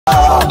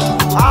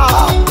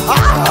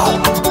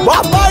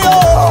Babayo,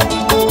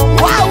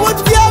 why would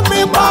you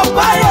me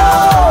Babayo?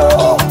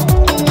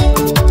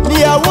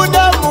 Nia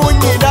wuda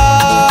munina,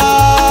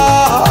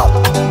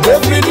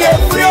 every day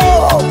frio.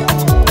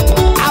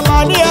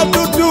 Amani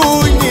adudu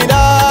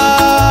nina,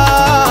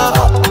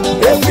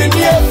 every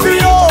day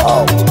frio.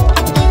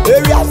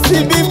 Area si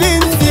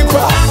bibin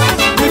sikwa,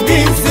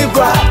 bibin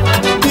sikwa,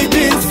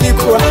 bibin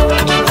sikwa.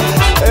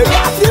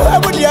 Area si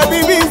webudia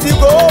bibin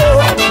sikwa,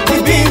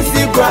 bibin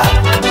sikwa,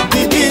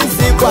 bibin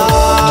sikwa.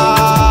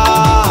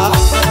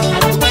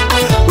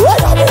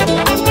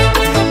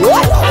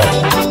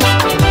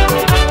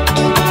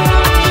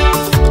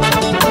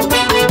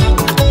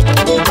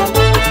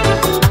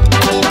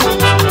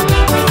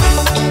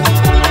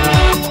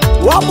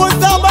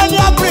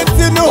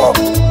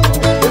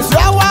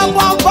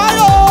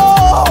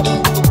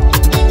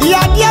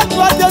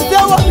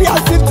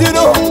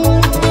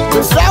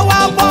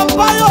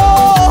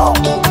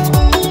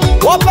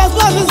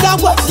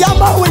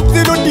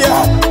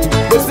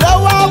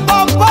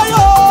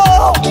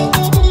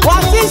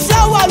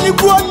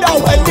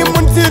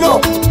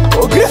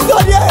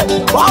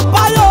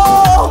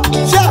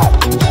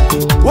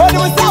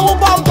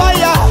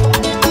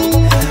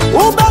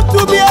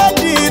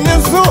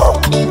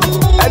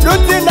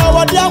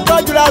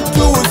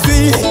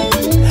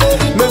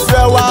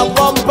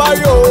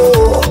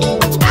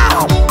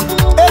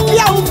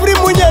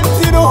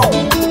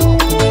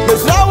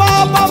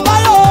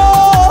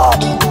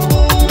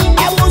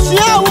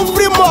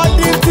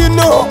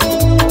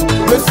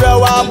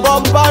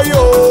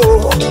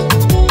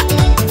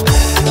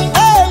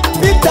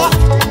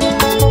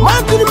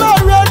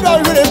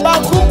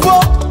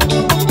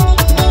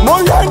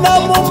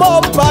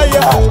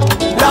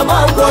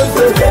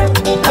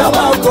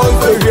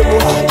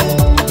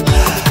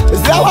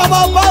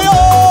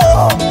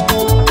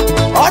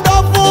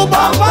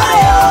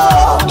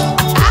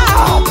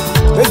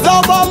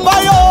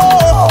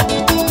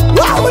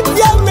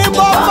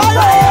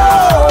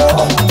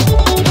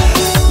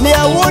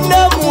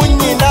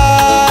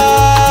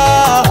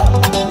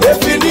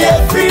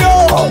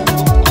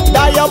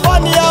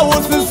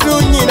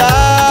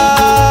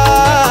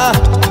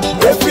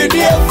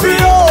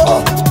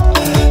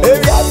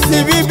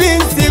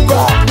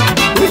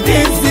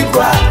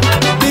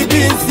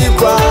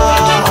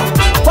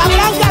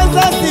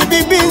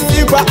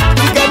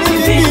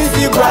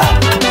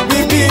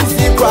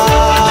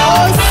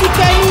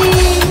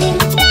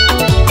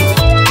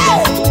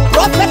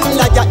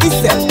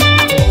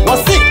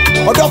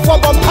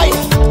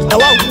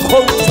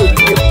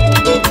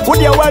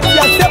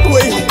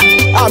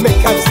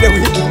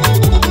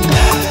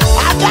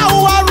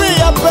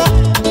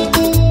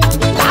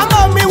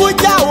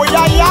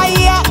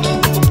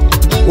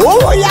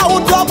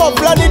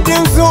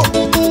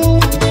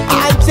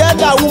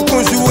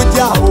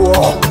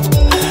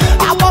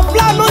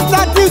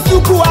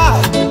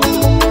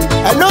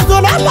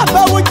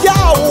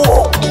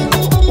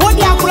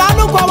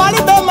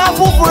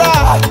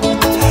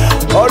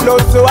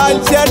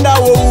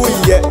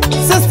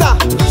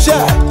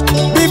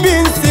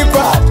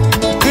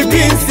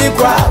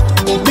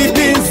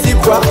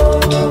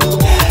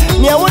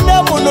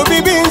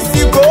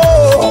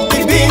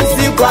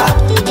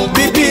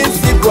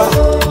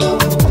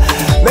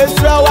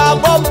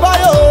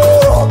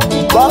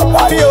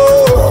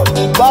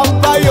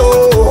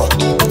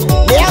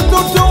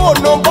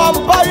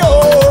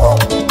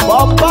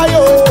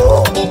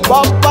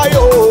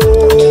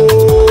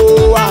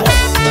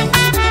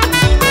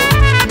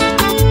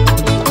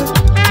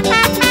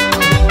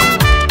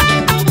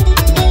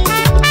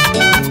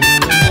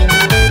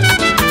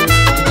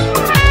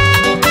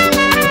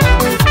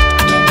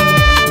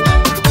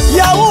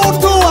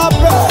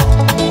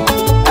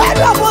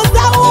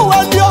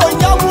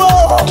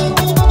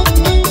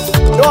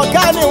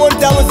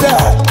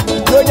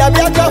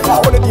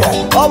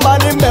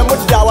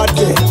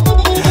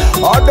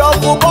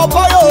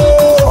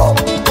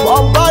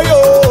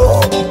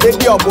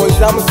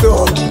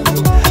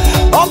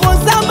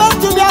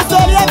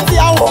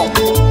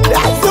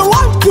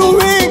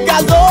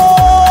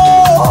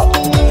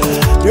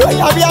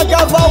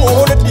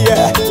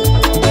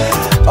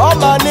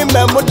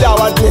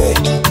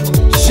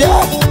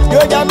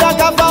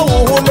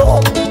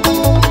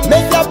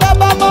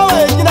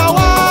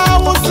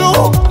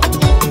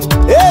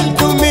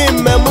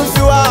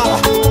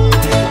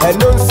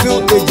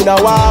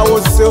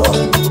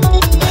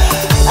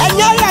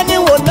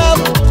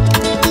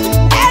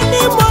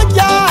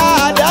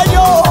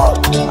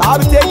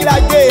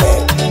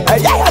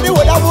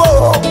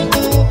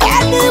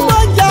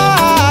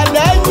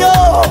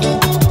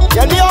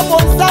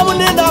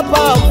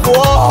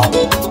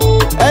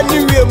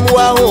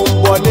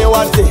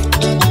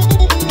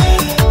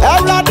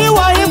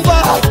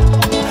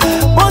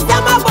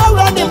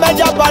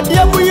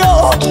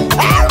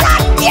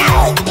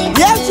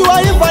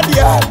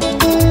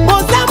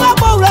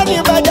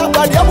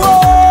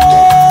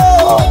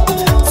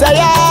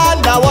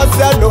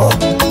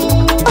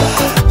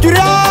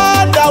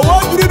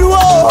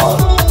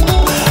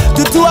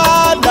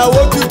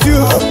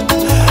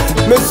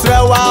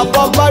 Misrawa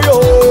Bompayo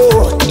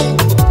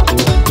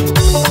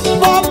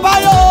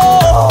Bompayo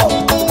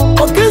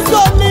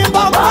Okizoni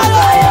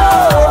Bompayo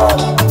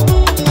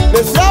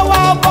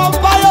Misrawa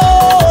Bompayo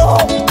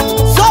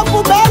Sofu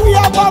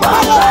Beria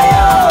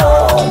Bompayo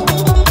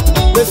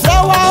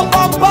Misrawa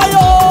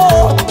Bompayo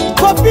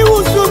Kofi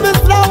Usu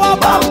Misrawa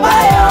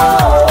Bompayo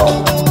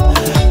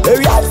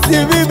Eriasi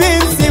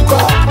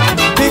Bibinsikwa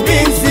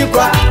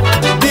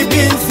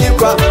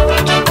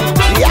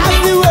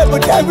Yasi we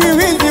but every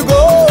reason you go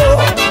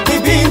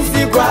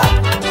Bibinsikwa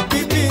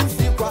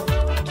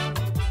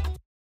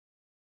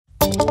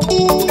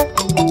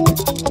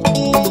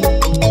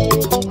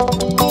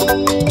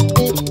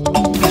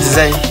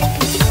Zai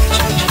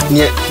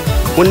Nye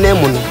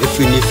Unemun if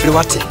you need free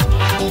water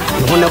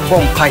One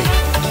bompai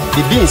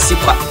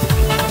Bibinsikwa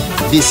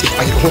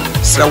Bibinsikwa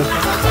Slow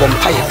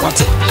bompai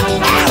water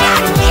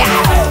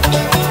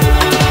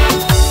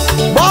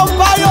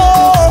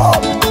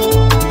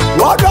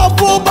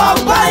Wonderful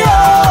Bompayo,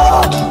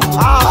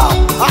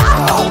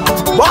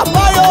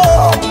 Bompayo,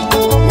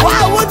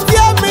 why would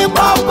you me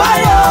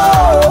Bompayo?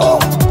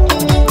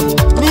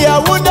 Nia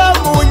wuna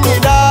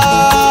munina,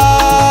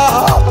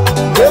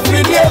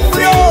 every day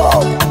frio,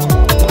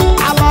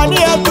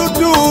 amania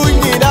tutu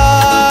nina,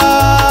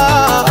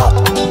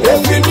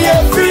 every day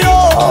frio,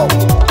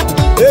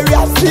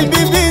 area si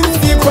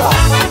bibinsikwa,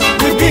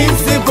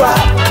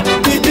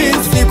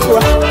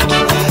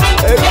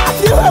 area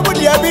si wewe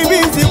dia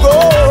bibinsikwa.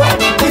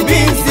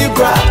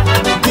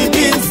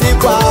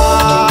 Bibinsikwa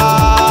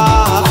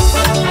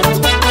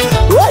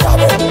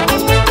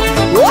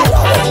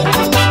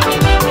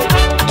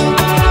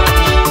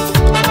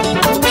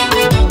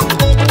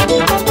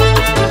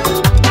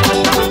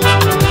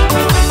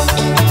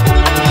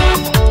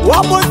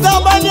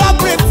Wapuzamani ya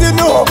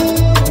Kristino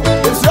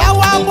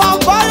Israwa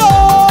Bompayo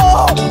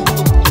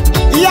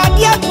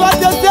Yadia kwa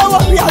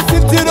jesewa ya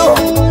sitino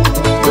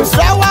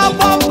Israwa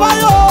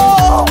Bompayo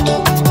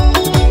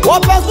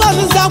Wapaswa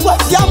zizangwa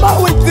siyama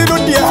witinu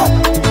dia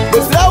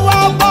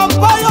Israwa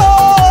Bompayo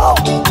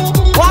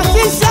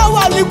Wasisha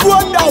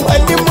walikuonda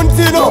weni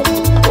muntino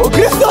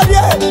Ukristo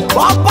ye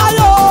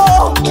Bompayo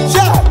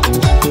She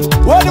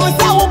Wani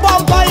msawu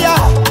Bompaya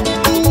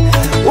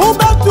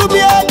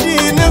Ubetumie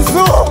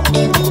dinisu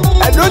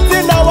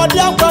Eduti na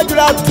wadia kwa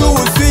jula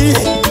tuusi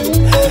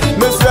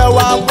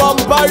Israwa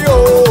Bompayo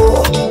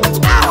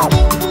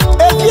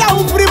Efia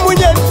ufri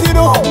mwenye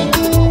ntino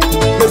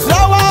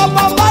Israwa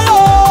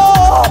Bompayo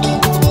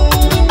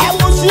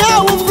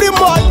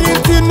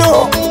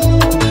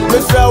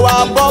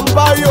Misrawa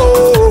Bompayo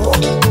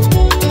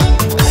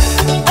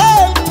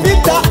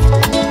Peter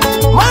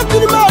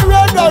Martin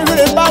Mareda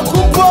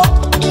Bakupo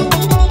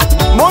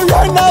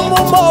Moyana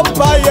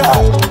Mompaya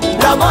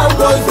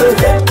Namangoze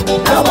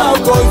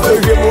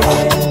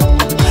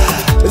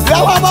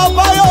Misrawa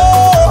Bompayo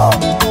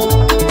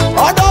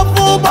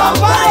Odofu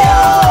Bompayo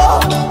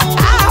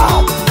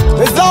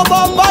Misrawa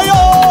Bompayo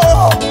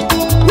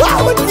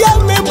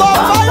Wawutiemi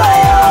Bompayo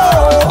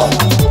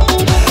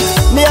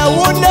Nia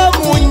wuna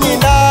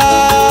munyina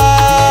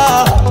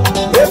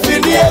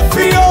Efini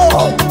efio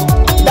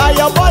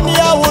Dayabani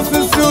ya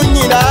ususu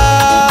nyina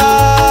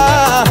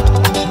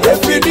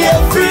Efini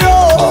efio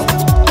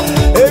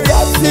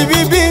Eriasi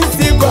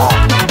bibinsikwa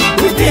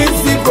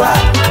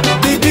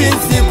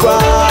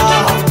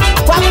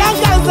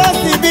Wakangaza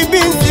si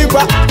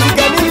bibinsikwa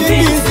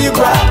Sikani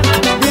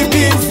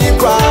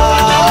bibinsikwa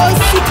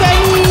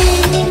Sikani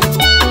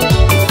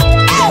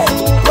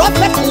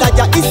Prophet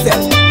Laja Ise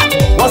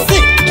Wasi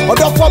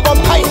Odofo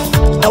Bompayo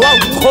na wa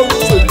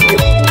konso ni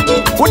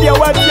wodi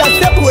awa dia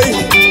sebwe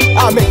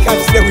ameka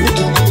sewe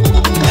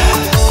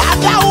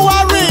ada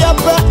wari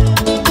ape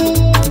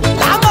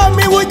kama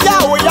mi wuja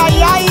wo ya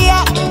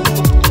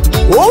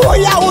wo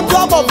ya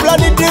udobo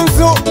blani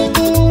dinso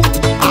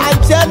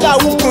ajena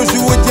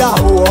wukunsu wuja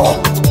wo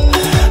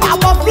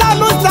aba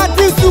plano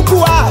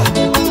statisukuwa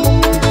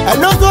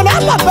eno so na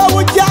papa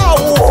wuja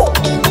wo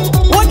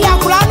wodi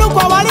akura no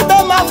kwa wari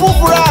be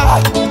mafufura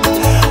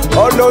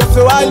ono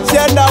so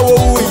anchena wo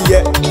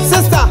wuye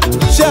sister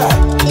share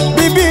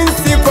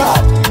bibinsikwa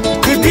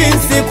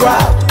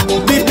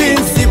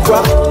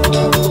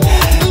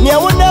nya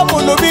wona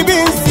muno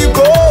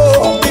bibinsikwa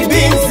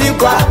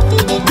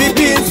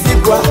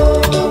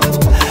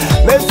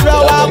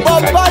Mesrawa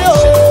Bompayo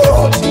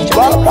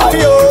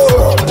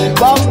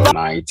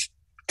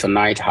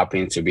Tonight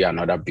happens to be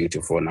another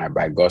beautiful night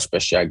by God's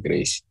special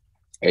grace.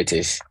 It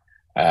is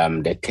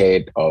the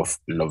 3rd of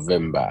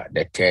November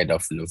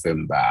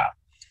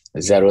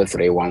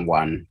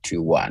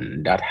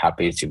 031121. That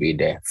happens to be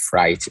the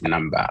flight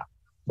number.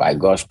 By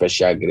God's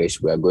special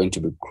grace, we are going to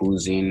be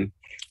cruising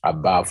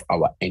above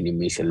our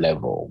enemy's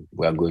level.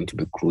 We are going to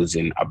be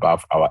cruising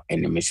above our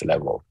enemy's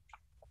level.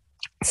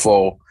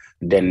 For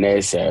the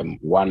next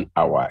 1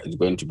 hour, it's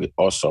going to be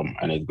awesome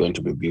and it's going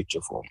to be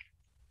beautiful.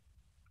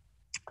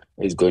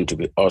 It's going to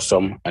be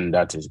awesome and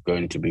that is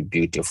going to be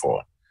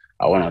beautiful.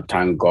 I want to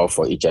thank God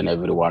for each and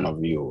every one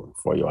of you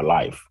for your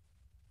life.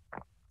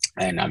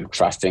 And I'm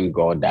trusting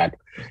God that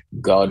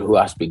God who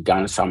has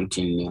begun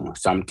something new,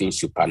 something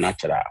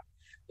supernatural,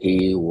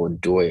 He will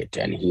do it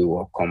and he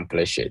will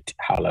accomplish it.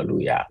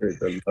 Hallelujah.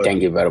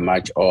 Thank you very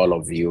much, all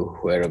of you,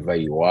 wherever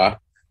you are.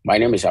 My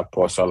name is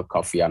Apostle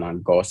KOFI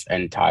ANNAN, God's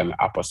End Time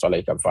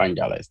Apostolic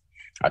Evangelist.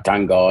 I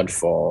thank God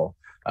for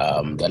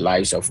the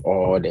lives of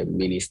all the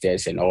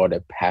ministers and all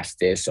the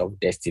pastors of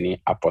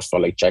Destiny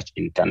Apostolic Church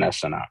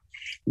International.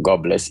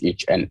 God bless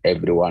each and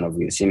every one of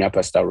you. Senior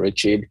Pastor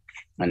Richard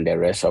and the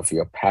rest of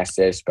your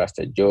pastors,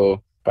 Pastor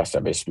Joe, Pastor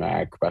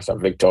Bismarck, Pastor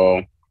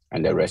Victor,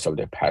 and the rest of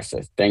the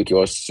pastors. Thank you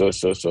all so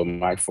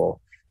much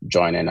for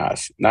joining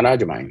us. Nana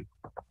Jumine,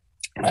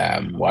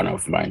 one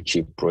of my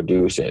chief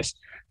producers,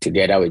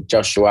 together with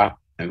Joshua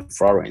and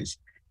Florence.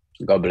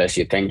 God bless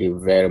you. Thank you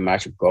very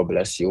much. God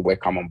bless you.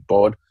 Welcome on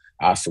board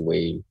as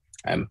we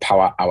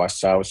empower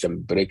ourselves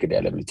and break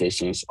the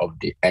limitations of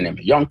the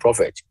enemy. Young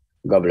prophet,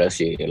 God bless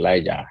you.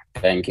 Elijah,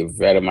 thank you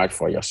very much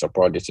for your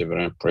support this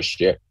evening.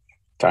 Appreciate.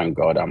 Thank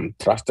God. I'm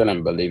trusting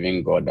and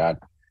believing God that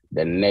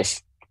the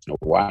next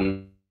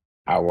 1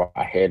 hour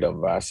ahead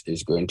of us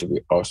is going to be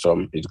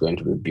awesome. It's going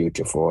to be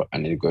beautiful,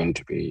 and it's going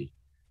to be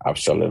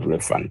absolutely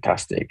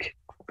fantastic.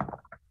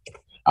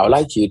 I would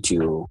like you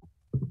to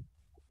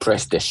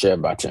press the share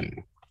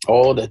button.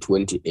 All the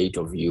 28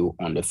 of you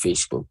on the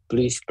Facebook,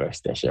 please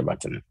press the share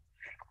button.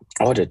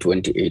 All the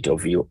 28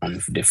 of you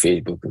on the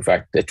Facebook, in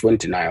fact, the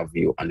 29 of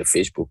you on the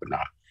Facebook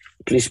now,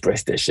 please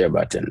press the share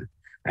button.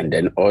 And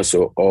then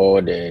also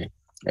all the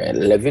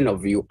 11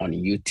 of you on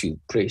YouTube,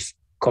 please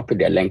copy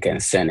the link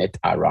and send it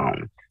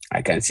around.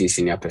 I can see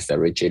Senior Pastor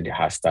Richard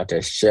has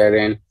started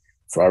sharing,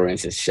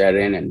 Florence is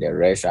sharing, and the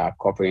rest are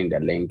copying the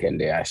link and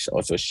they are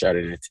also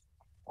sharing it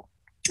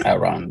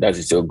around. That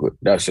is so good.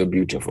 That's so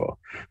beautiful.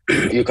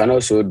 You can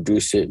also do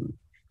same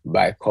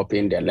by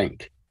copying the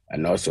link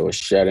and also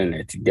sharing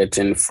it,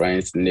 getting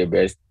friends,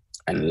 neighbors,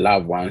 and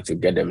loved ones to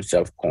get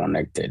themselves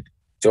connected.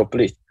 So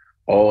please,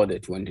 all the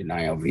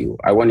 29 of you,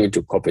 I want you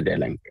to copy the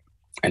link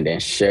and then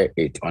share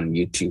it on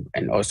YouTube.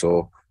 And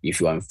also,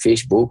 if you're on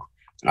Facebook,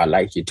 I'd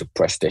like you to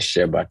press the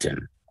share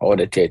button. All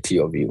the 30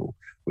 of you,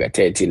 we're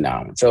 30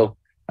 now. So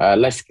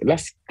let's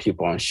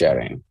keep on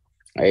sharing.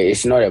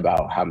 It's not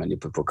about how many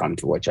people come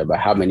to watch, but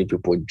how many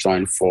people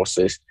join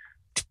forces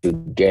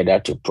together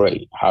to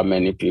pray. How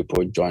many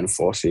people join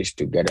forces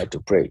together to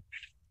pray?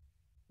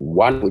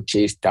 One will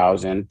chase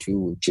 1,000, two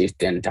will chase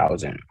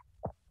 10,000.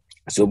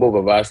 So both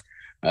of us,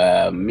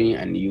 me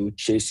and you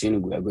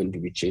chasing, we are going to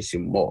be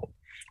chasing more.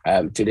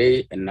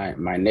 Today,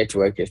 my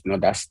network is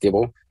not that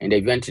stable. In the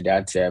event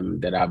that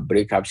there are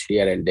breakups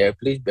here and there,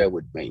 please bear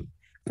with me.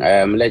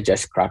 Let's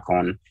just crack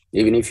on.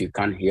 Even if you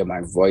can't hear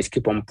my voice,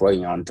 keep on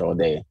praying until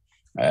the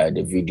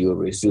video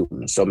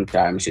resumes.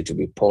 Sometimes it will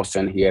be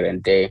pausing here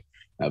and there,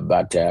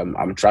 but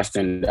I'm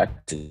trusting that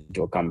it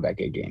will come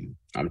back again.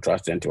 I'm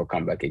trusting it will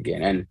come back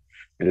again. And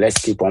let's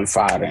keep on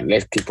firing.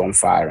 Let's keep on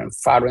firing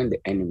the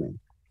enemy,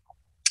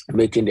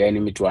 making the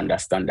enemy to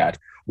understand that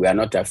we are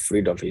not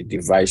afraid of his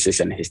devices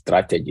and his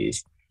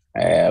strategies,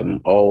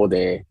 all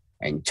the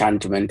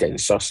enchantment and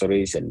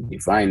sorceries and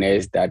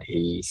diviners that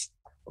he's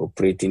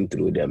operating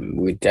through them.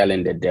 We're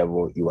telling the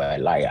devil, you are a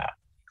liar.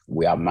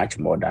 We are much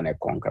more than a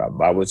conqueror. The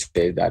Bible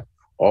says that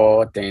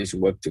all things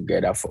work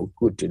together for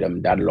good to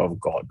them that love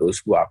God,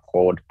 those who are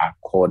called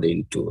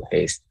according to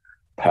his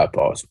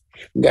purpose.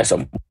 Get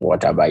some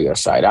water by your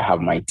side. I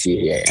have my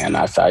tea here, and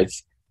as I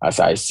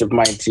sip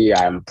my tea,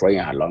 I am praying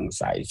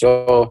alongside.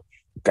 So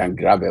you can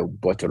grab a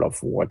bottle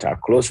of water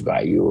close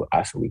by you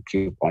as we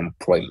keep on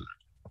praying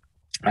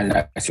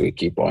and as we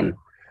keep on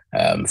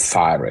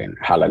firing.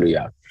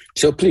 Hallelujah.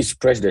 So please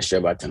press the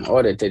share button.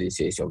 All the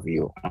 36 of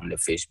you on the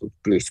Facebook,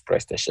 please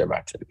press the share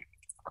button.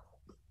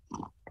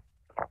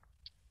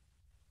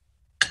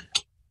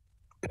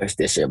 Press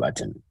the share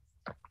button.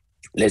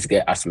 Let's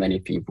get as many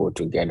people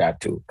together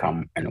to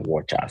come and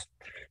watch us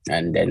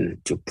and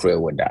then to pray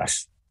with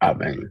us.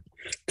 Amen.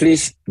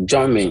 Please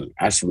join me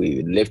as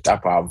we lift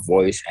up our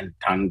voice and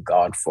thank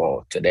God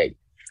for today.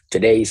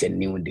 Today is a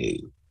new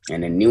day,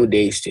 and a new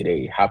day is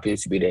today. It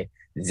happens to be the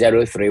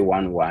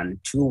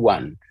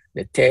 031121,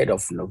 the 3rd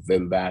of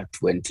November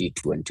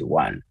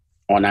 2021.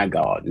 Honor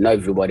God. Not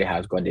everybody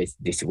has got it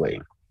this way.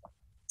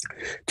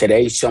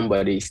 Today,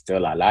 somebody is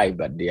still alive,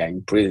 but they are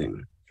in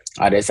prison.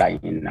 Others are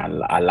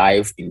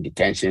alive in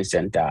detention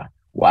center,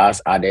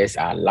 whilst others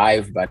are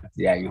alive, but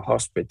they are in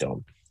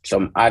hospital.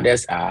 Some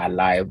others are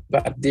alive,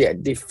 but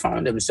they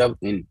found themselves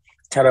in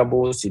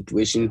terrible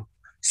situation,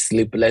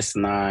 sleepless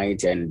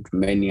nights, and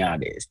many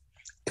others.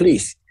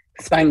 Please,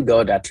 thank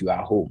God that you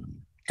are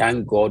home.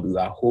 Thank God you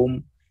are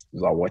home.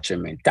 You are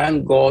watching me.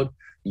 Thank God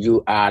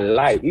you are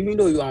alive, even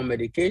though you are on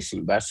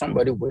medication, but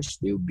somebody wish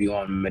they would be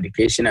on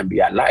medication and be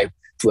alive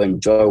to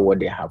enjoy what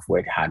they have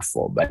worked hard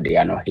for, but they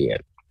are not here.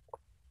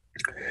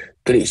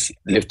 Please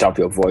lift up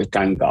your voice.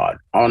 Thank God.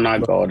 Honor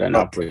God and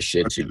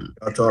appreciate him.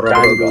 Thank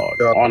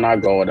God. Honor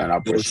God and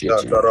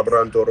appreciate him.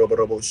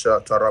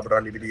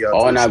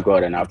 Honor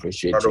God and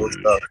appreciate him.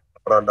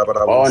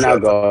 Honor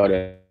God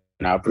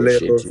and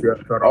appreciate him.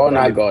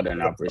 Honor God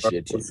and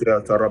appreciate him.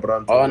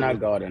 Honor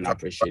God and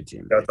appreciate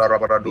him.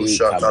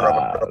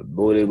 Ikaba,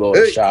 Buribo,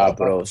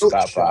 Shabro,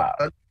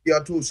 Skapa,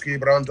 Yatuski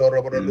Branta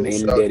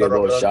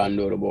Menderebo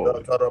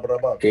Shandorobo,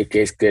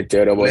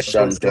 Kekesketerebo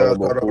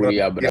Shantorobo,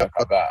 Kuria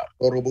Brakaba,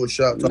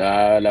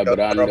 La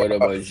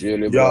Brandorobo,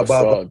 Julibro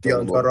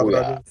Sotorobo,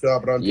 Kuya,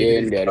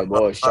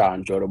 Yenderebo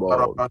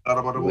Shantorobo.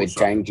 We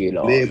thank you,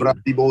 Lord.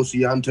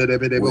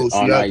 We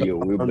honor you,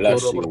 we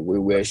bless you, we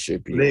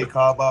worship you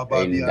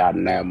in the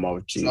name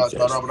of Jesus.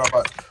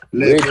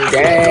 We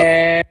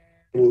thank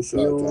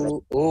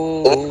you,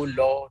 oh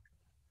Lord.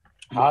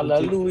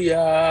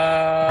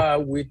 Hallelujah.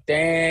 We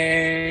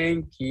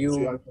thank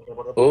you,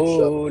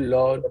 oh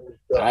Lord.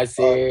 I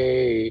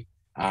say,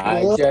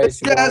 I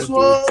just want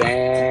to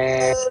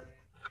thank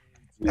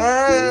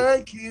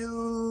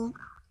you,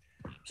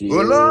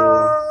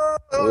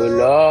 oh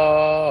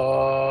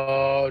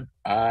Lord.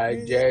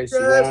 I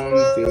just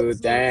want to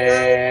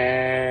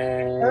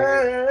thank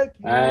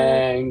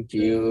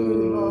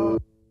you,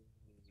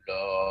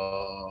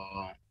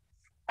 Lord.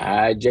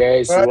 I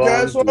just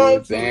want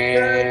to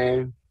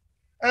thank.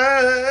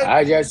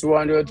 I just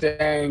want to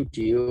thank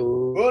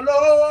you, oh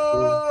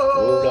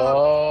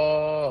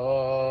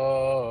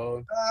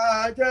Lord.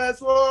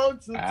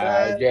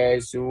 I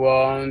just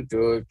want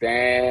to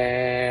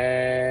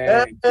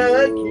thank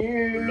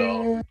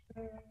you,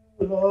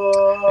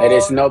 Lord. It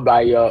is not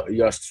by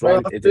your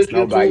strength, it is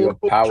not by your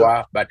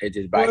power, but it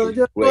is by His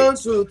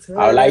grace.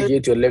 I would like you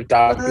to lift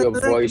up your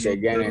voice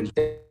again and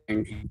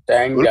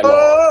thank the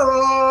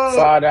Lord.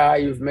 Father,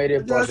 you've made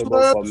it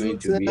possible for me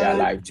to be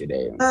alive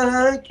today.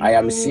 I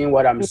am seeing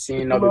what I'm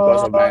seeing not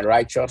because of my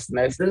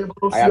righteousness.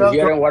 I am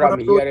hearing what I'm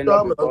hearing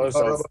not because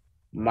of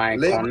my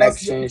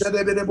connections,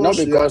 not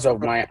because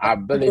of my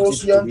ability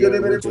to be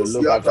able to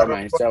look after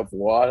myself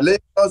well,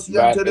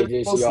 but it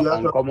is your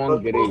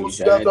uncommon grace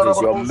and it is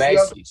your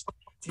mercies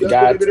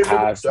that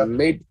has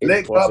made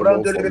it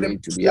possible for me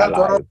to be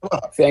alive.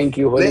 Thank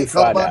you, Holy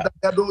Father.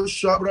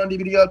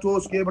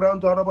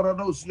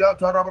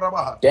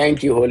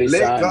 Thank you, Holy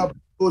Son.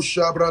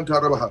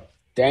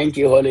 Thank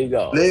you, Holy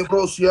God.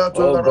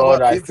 Oh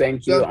God, I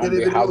thank you on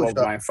behalf of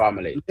my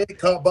family,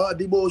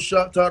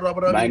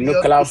 my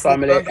nuclear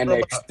family and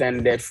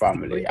extended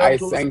family. I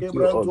thank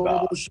you, oh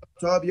God.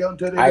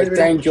 I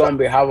thank you on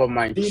behalf of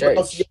my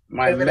church,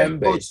 my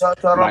members,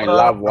 my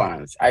loved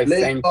ones. I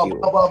thank you.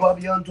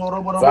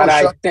 Father,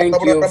 I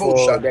thank you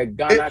for the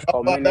Ghana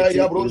community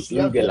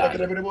in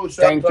England.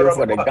 Thank you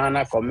for the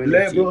Ghana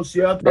community,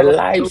 the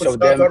lives of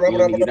them in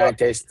the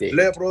United States,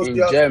 in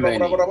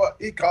Germany,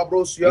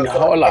 in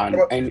Holland,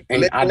 and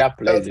in other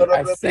places.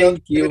 I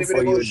thank you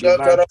for your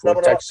divine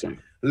protection.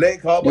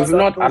 You've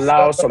not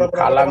allowed some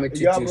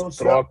calamity to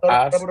struck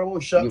us.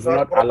 You've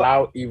not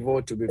allowed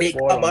evil to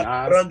befall on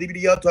us.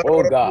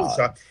 Oh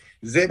God.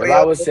 The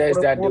Bible says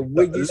that the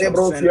wages of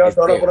sin is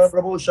death.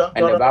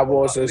 And the Bible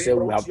also says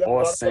we have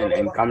all sinned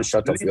and come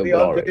short of your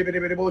glory.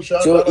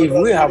 So if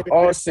we have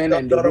all sinned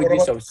and the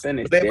wages of sin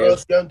is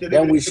death,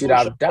 then we should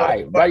have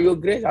died. But your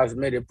grace has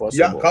made it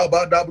possible.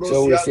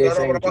 So we say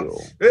thank you.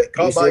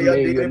 We say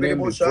may your name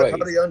be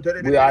praised.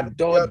 We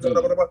adore thee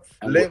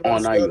and we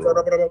honor you.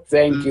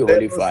 Thank you,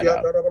 Holy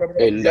Father,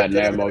 in the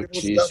name of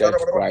Jesus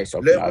Christ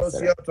of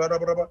Nazareth.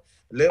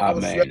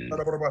 Amen.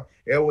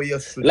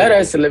 Let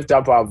us lift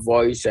up our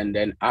voice and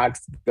then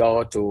ask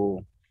God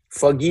to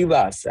forgive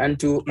us and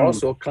to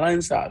also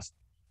cleanse us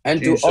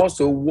and to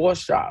also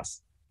wash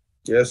us.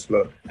 Yes,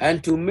 Lord.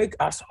 And to make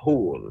us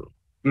whole.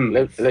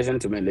 Listen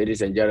to me,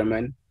 ladies and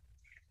gentlemen.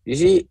 You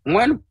see,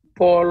 when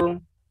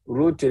Paul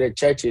wrote to the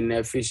church in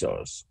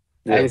Ephesus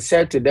and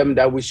said to them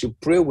that we should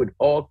pray with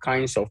all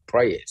kinds of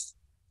prayers.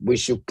 We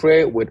should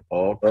pray with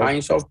all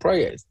kinds of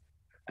prayers.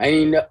 And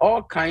in the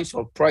all kinds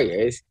of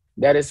prayers,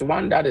 there is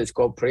one that is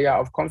called prayer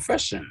of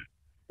confession.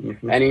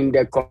 And in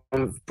the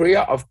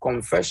prayer of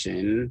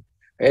confession,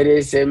 it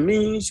is a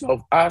means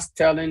of us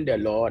telling the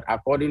Lord,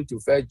 according to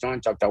 1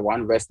 John chapter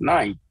 1, verse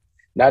 9,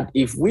 that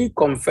if we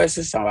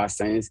confess our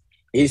sins,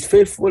 He is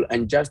faithful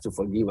and just to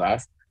forgive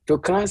us, to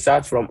cleanse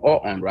us from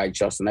all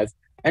unrighteousness,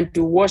 and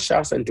to wash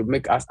us and to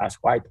make us as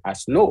white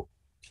as snow.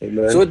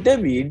 Amen. So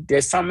David,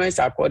 the psalmist,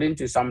 according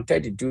to Psalm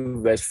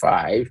 32, verse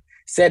 5,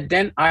 said,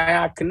 then I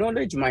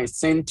acknowledge my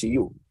sin to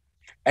you,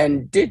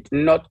 and did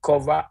not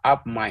cover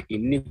up my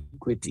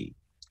iniquity.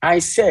 I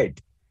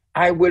said,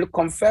 I will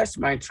confess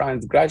my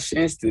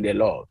transgressions to the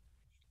Lord,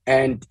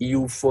 and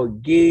you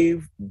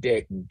forgave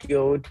the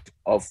guilt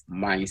of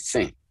my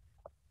sin.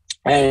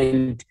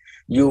 And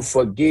you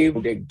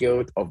forgave the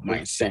guilt of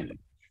my sin.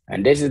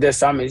 And this is the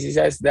psalmist. He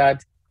says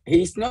that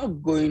he's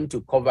not going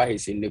to cover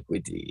his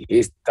iniquity,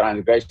 his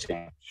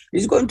transgression.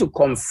 He's going to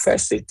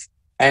confess it,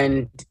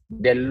 and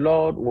the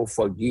Lord will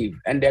forgive,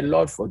 and the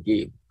Lord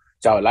forgave.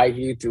 So I would like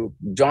you to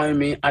join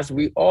me as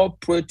we all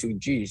pray to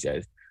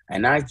Jesus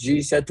and ask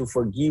Jesus to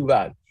forgive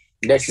us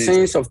the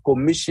sins of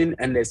commission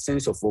and the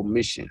sins of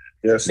omission.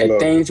 Yes, the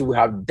Lord. Things we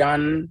have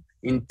done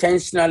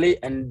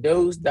intentionally and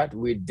those that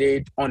we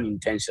did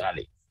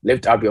unintentionally.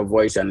 Lift up your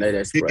voice and let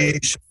us pray.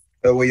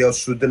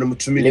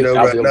 Lift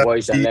up your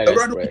voice and let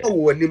us pray.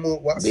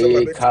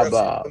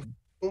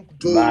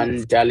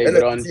 Man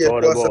telebron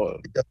torobo.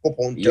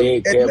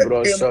 Ye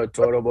kebro so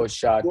torobo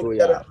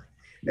shatuya.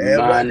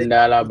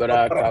 Mandala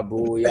braka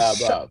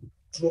buyaba.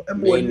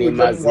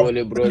 Minima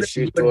zoli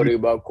broshitori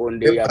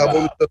bakundi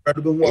yaba.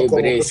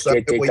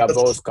 Ebreskete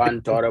kabos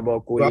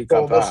kantorabo kuli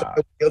kapa.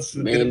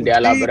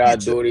 Mindala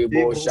braduri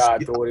bosha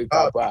tori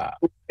kapa.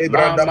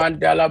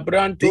 Mandala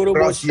branturu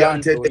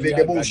boshantori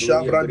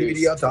yagadu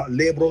yebris.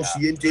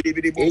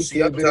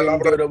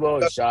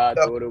 Ekebrindurabo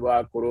shatori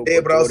bakuru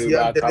kutori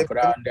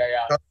bakabranda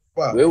ya.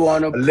 We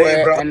want to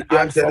pray and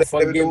ask for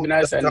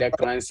forgiveness and the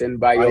cleansing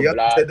by your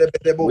blood.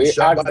 We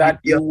ask that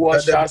you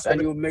wash us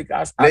and you make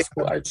us as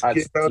white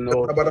as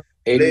snow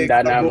in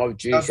the name of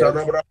Jesus.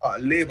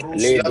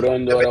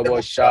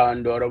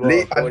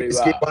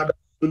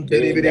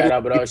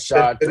 Indarabra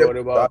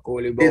shatoriba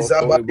kolibo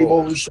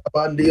kolibo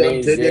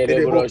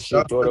nezerebro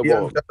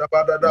shitorobo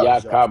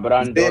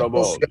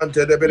yakabrandorobo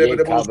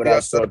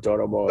yekabra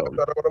sotorobo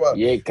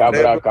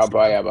yekabra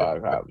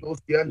kapayaba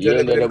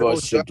yenderebo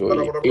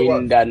shitoi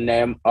in the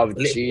name of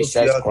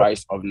Jesus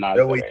Christ of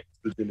Nazareth.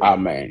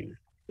 Amen.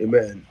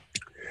 Amen.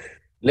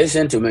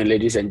 Listen to me,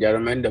 ladies and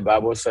gentlemen. The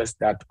Bible says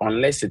that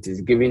unless it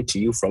is given to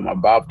you from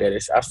above, there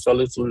is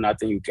absolutely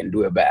nothing you can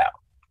do about.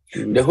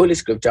 The Holy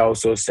Scripture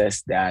also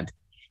says that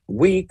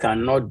we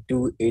cannot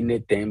do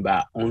anything by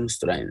our own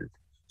strength.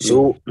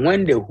 So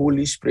when the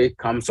Holy Spirit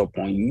comes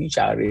upon you, you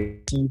shall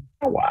receive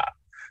power.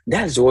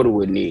 That's what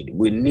we need.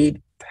 We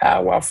need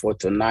power for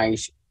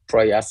tonight's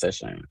prayer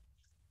session.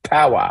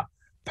 Power.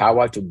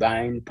 Power to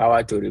bind,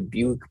 power to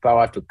rebuke,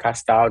 power to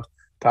cast out,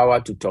 power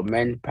to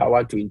torment,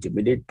 power to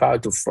intimidate, power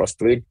to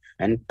frustrate,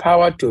 and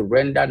power to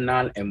render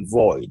null and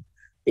void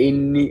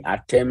any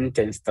attempt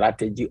and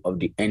strategy of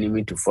the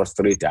enemy to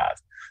frustrate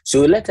us.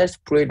 So let us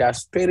pray that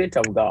Spirit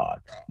of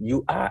God,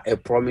 you are a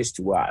promise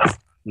to us.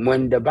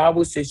 When the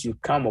Bible says you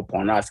come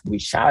upon us, we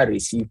shall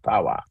receive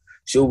power.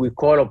 So we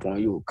call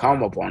upon you,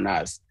 come upon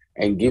us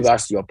and give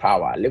us your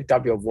power. Lift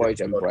up your voice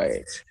and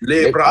pray.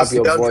 Lift up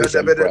your voice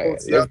and pray.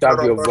 Lift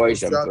up your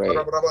voice and pray.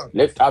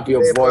 Lift up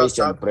your voice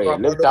and pray.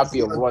 Lift up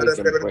your voice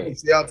and pray.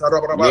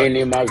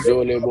 Yeni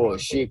mazolebo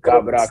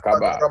shikabra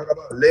kaba.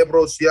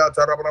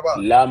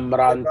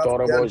 Lamran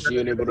torobo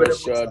shilibro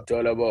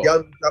tolobo.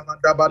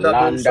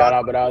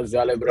 Landala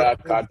brazalebra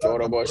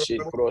katorobo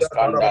shit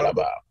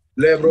proskandalaba.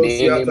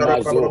 Mini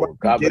mazo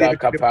kabra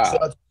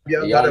kapa.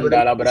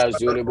 Yandala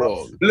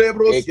brazulibo.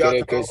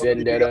 Ekreke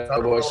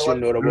senderebo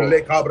shinorobo.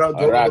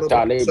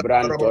 Ratale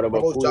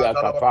brantorobo kuya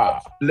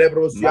kapa.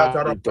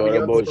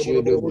 Mantorobo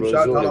shidu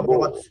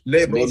brozolibo.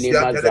 Mini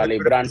mazali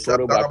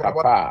brantoroba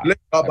kapa.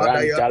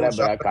 Rantale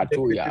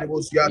brakatuya.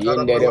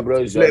 Yendere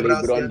brozoli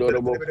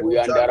brondorobo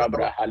kuyandara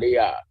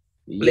brahalia.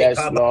 Yes,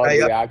 Lord,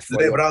 we ask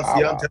for your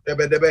power.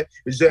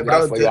 We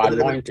ask for your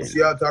anointing.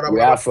 We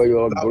ask for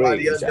your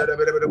grace.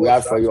 We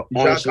ask for your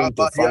unction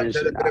to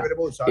function.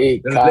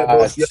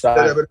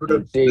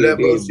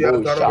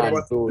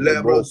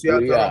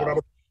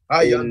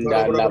 In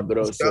the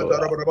labroso,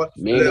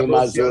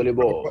 minima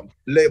zolibo,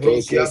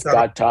 kekes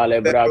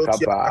katale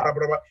brakapa,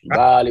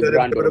 bali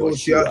brando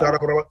boshia,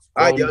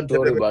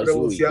 kontori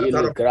bazui,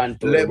 ili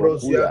krantore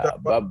bokuya,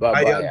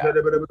 bababaya,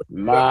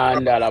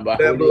 mandala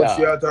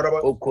bahulia,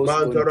 okos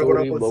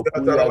kontori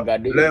bokuya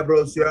gade,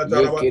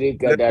 yekiri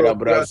kadara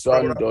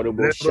brason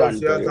doribo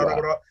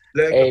shantoriba.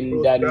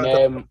 In the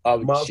name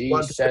of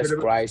Jesus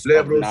Christ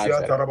of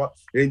Nazareth.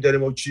 In the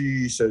name of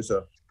Jesus.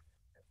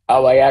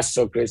 Our yes,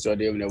 so Christ,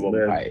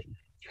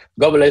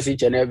 God bless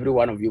each and every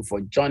one of you for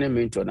joining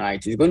me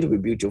tonight. It's going to be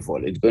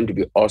beautiful. It's going to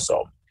be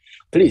awesome.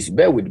 Please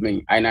bear with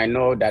me. And I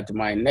know that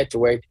my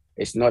network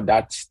is not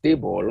that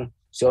stable.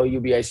 So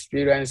you'll be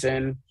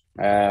experiencing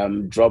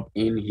drop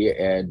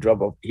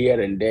off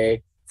here and there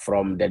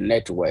from the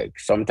network.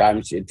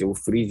 Sometimes it will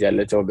freeze a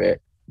little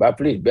bit. But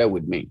please bear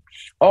with me.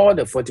 All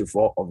the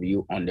 44 of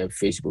you on the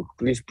Facebook,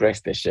 please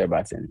press the share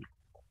button.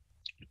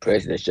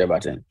 Press the share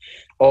button.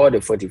 All the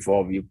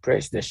 44 of you,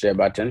 press the share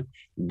button.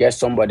 Get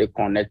somebody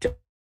connected.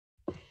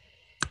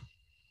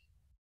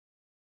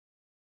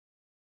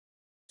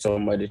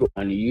 Somebody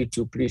on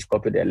YouTube, please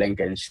copy the link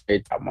and share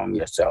it among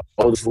yourself.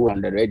 Those who are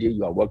on the radio,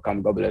 you are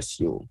welcome. God bless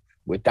you.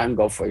 We thank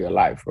God for your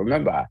life.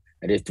 Remember,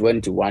 it is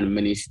 21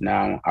 minutes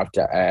now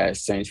after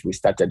since we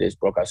started this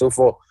broadcast. So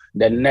for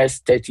the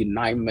next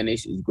 39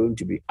 minutes, is going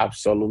to be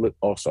absolutely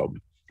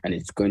awesome. And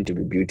it's going to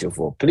be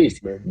beautiful. Please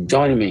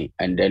join me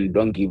and then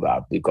don't give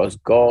up, because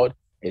God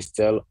is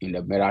still in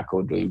the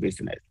miracle doing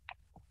business.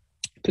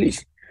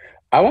 Please,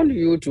 I want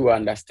you to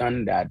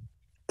understand that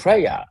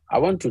prayer, I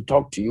want to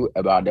talk to you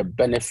about the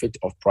benefit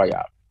of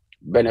prayer.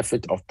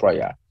 Benefit of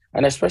prayer.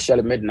 And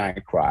especially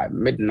midnight cry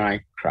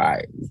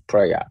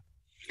prayer.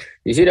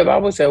 You see, the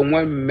Bible says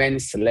when men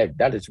slept,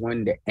 that is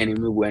when the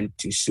enemy went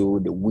to sow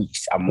the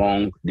weeds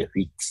among the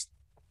wheat.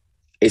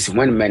 It's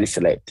when men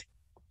slept.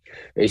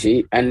 You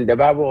see, and the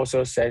Bible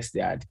also says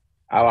that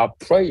our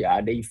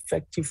prayer, the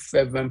effective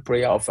fervent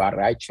prayer of a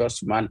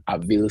righteous man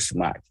avails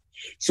much.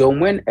 So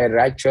when a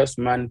righteous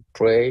man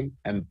pray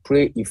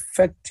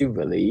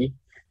effectively,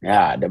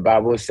 the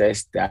Bible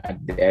says that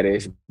there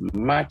is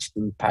much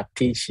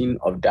impartation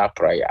of that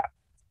prayer.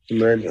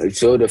 Amen.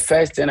 So the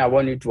first thing I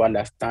want you to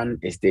understand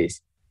is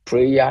this.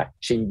 Prayer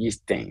changes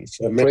things.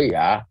 Amen.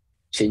 Prayer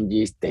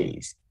changes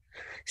things.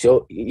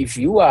 So if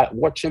you are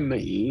watching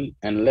me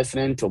and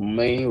listening to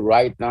me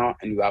right now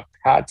and you are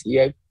part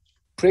here,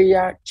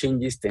 prayer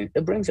changes things.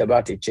 It brings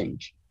about a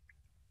change.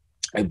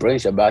 It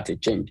brings about a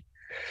change.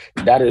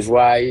 That is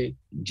why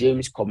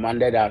James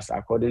commanded us,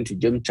 according to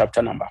James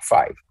chapter number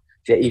 5,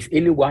 say, if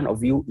any one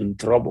of you in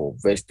trouble,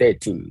 verse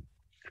 13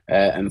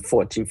 and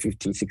 14,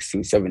 15,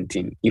 16,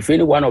 17, if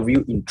any one of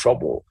you in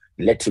trouble,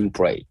 let him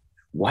pray.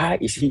 Why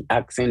is he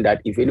asking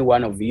that if any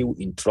one of you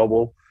in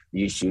trouble,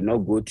 you should not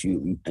go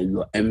to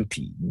your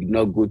MP, you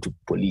not go to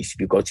police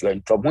because you are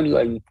in trouble? When you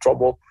are in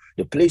trouble,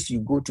 the place you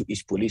go to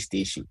is police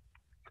station.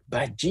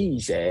 But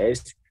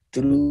Jesus,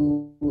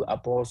 through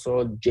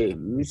Apostle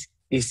James,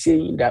 is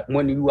saying that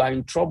when you are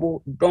in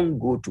trouble, don't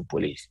go to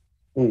police.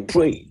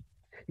 Pray.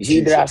 You see,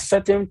 there are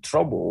certain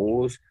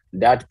troubles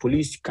that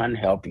police can't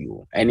help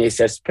you, and it's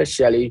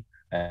especially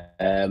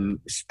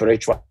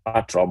spiritual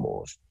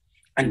troubles.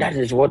 And that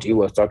is what he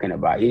was talking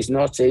about. He's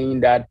not saying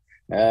that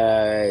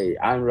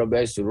armed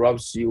robbers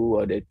robs you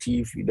or the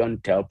thief, you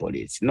don't tell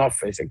police. Not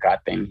physical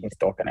thing he's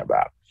talking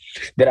about.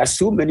 There are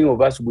so many of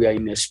us, we are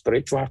in a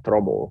spiritual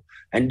trouble,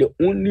 and the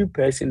only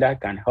person that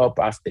can help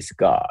us is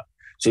God.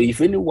 So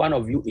if any one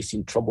of you is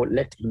in trouble,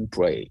 let him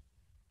pray.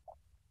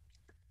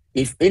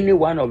 If any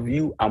one of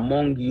you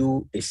among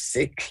you is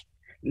sick,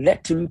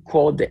 let him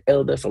call the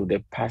elders of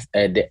the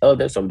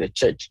elders of the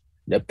church,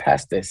 the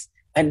pastors,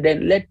 and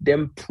then let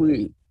them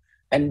pray,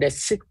 and the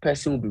sick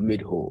person will be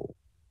made whole.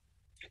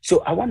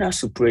 So I want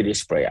us to pray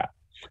this prayer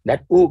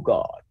that, oh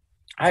God,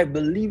 I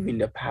believe in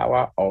the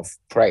power of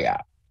prayer.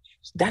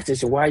 That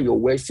is why your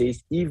word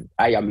says, if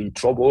I am in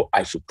trouble,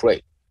 I should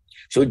pray.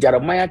 So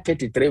Jeremiah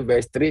 33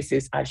 verse 3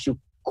 says, I should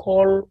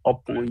call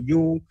upon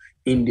you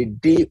in the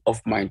day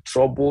of my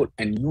trouble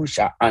and you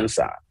shall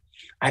answer.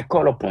 I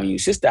call upon you.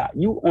 Sister,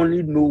 you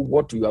only know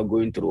what you are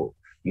going through.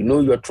 You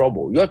know your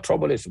trouble. Your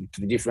trouble is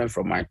different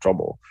from my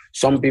trouble.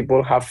 Some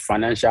people have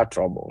financial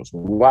troubles,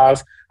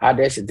 whilst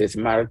others it is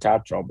marital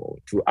trouble.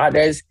 To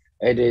others,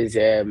 it is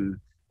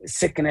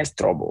sickness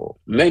trouble.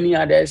 Many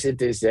others,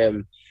 it is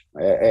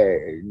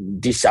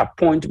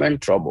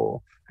disappointment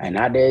trouble. And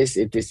others,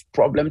 it is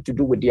problem to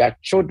do with their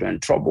children,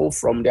 trouble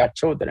from their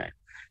children.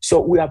 So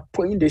we are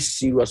praying this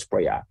serious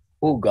prayer.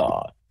 Oh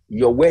God,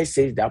 your word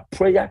says that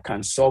prayer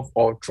can solve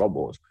all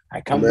troubles.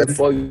 I come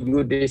before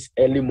you this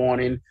early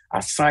morning,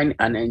 assign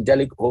an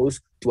angelic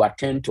host to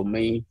attend to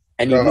me,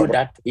 and you know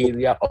that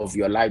area of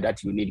your life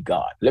that you need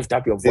God. Lift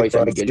up your voice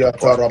and begin to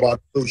pray.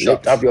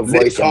 Lift up your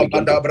voice and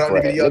begin to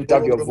pray. Lift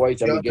up your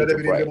voice and begin to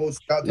pray.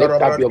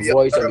 Lift up your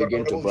voice and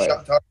begin to pray.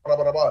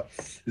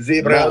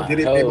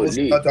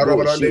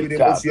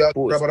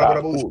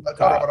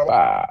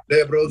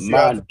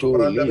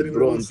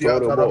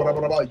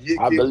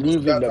 I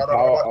believe in the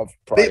power of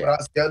prayer.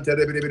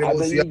 I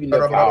believe in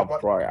the power of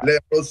prayer.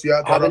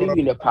 I believe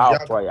in the power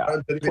of prayer.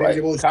 Pray.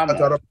 Come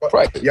on.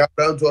 Pray.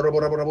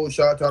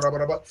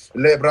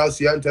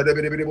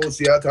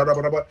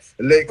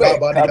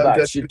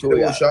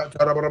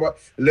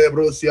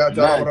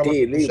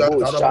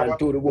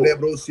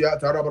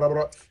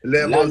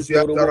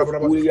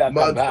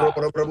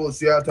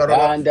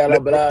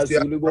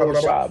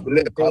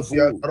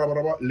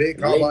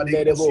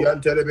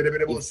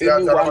 If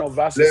any one of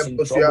us is in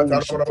trouble,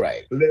 we should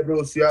pray.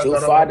 So,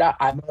 Father,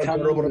 I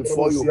come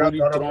before your holy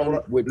throne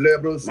with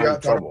my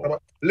trouble.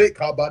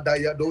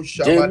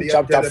 James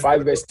chapter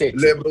 5 verse 13.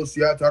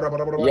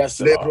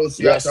 Yes, Lord.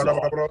 Yes,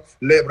 Lord.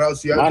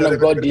 Man of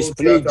God,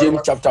 display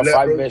James chapter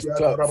 5 verse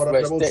 12,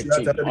 verse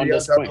 13 on the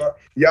screen.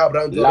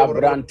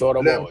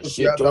 Labrantorobo,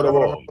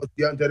 Shitorobo,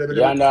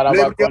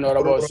 Yandaraba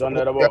Konorabo,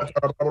 Sonorabo,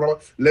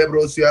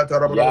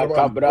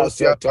 Yakabra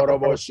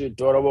Sotorobo,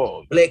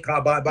 Shitorobo,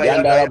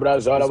 Yandarabra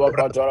Zorobo,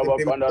 Kotorobo,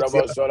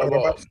 Konorabo,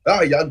 Sorobo,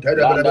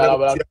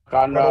 Yandarabra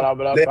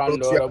Kandarabra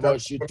Kandorobo,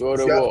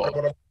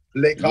 Shitorobo,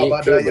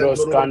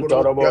 Yekebros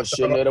Kantorobo,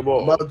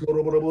 Shinerabo,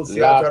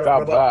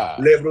 Lakaba,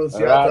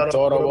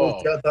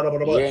 Ratorobo,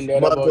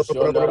 Yenderabo,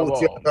 Shondorobo,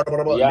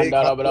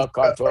 Yandarabla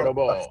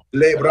Katorobo,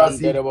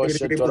 Randerabo,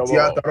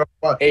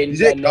 Shitorobo, in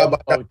the name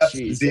of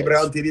Jesus.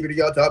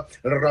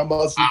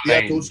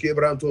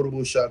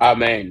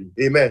 Amen.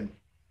 Amen.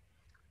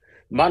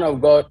 Man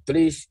of God,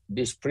 please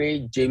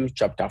display James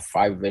chapter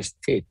 5, verse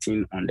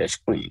 13 on the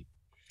screen.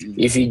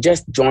 If you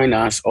just join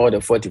us, all the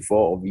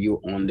 44 of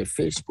you on the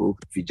Facebook,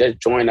 if you just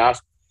join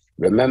us,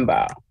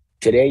 remember,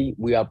 today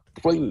we are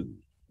praying.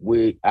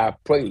 We are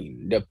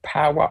praying the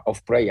power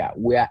of prayer.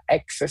 We are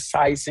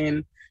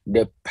exercising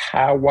the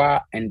power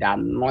and the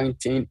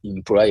anointing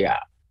in prayer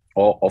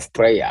or of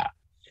prayer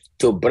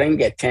to bring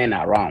a turn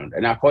around.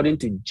 And according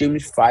to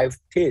James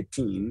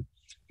 5:13,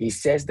 he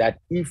says that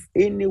if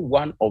any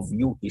one of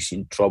you is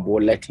in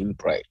trouble, let him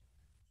pray.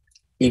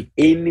 If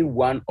any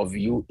one of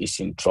you is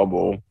in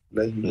trouble,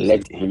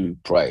 let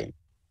him pray.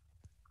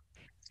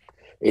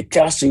 It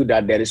tells you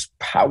that there is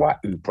power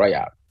in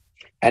prayer.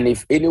 And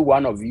if any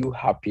one of you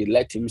happy,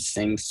 let him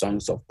sing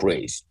songs of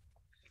praise.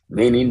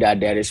 Meaning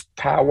that there is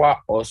power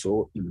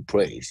also in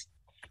praise.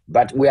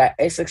 But we are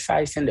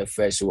exercising the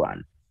first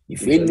one.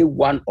 If any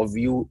one of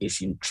you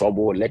is in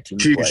trouble, let him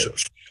pray.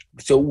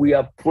 So we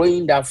are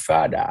praying that,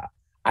 Father,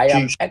 I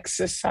am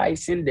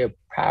exercising the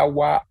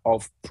power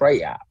of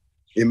prayer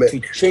to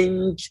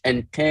change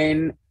and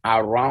turn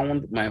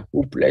around my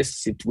hopeless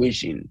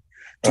situation,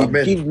 to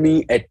give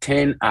me a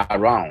turn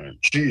around,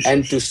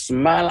 and to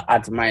smile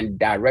at my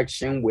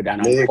direction with an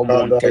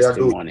uncommon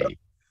testimony.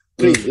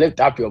 Please lift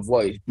up your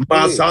voice.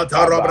 Please lift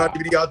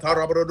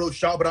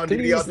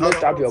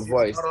up your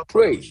voice.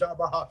 Pray.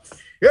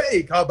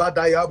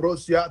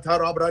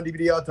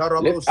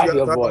 Lift up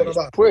your voice.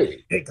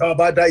 Pray.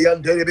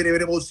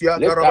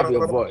 Lift up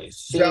your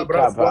voice.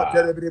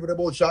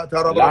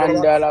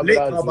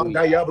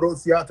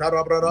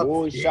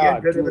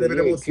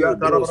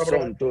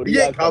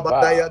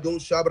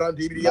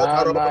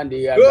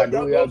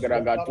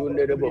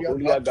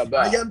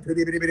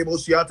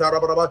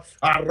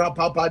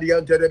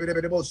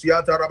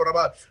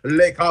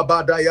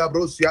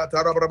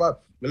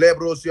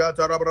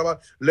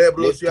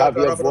 Lift up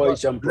your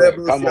voice and pray.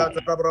 Come on.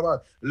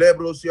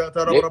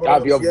 Lift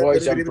up your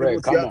voice and pray.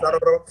 Come on.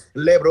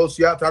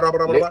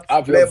 Lift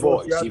up your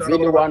voice. If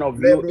any one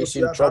of you is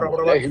in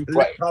trouble, let him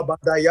pray.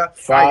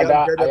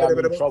 Father, I am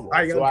in trouble,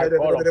 so I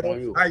call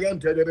upon you.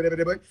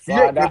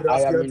 Father,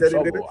 I am in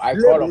trouble, I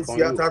call upon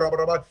you.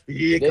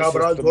 This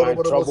is my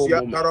trouble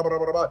moment.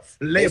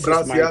 This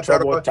is my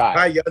trouble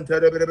time.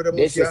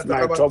 This is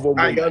my trouble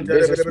moment.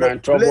 This is my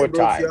trouble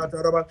time.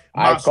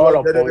 I call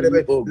upon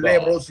you, O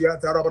God.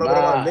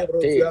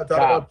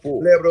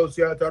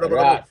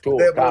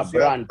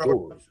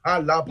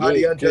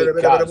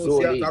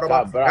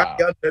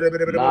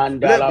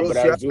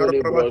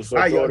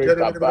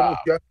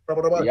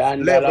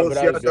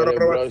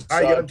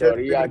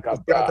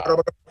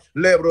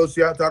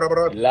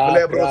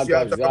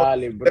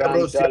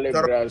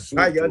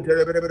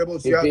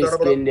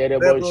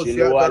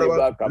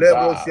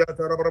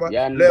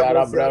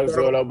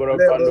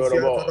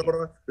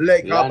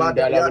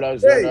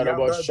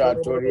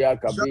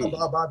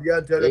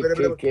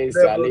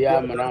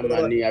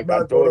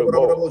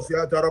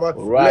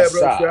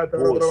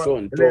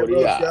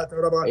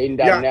 In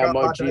the name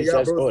of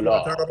Jesus, O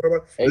Lord.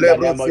 In the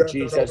name of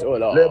Jesus, O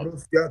Lord.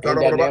 In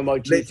the name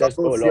of Jesus,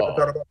 O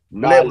Lord.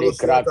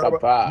 Malikra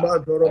kapa,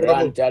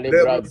 rantali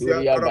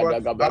braduria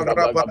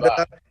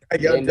gadagabagabagaba.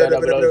 Yenda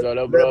da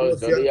brozolo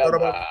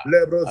brozoliaba.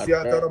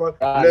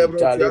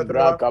 Rantali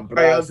braka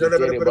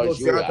brasitiri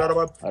bajua.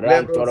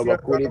 Rantoroba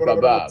kuri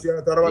baba.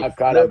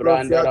 Yakara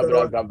branda da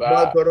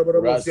bragaba.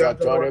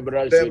 Rasatori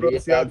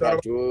braziria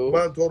katu.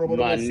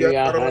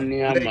 Mania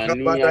hania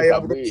mania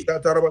kabi.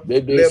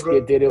 Bebe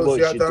skitiri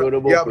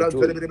boshituru bokutu.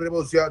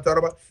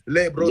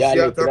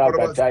 Yali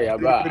krakataya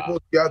ba.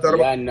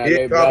 Yana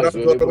le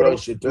brazoli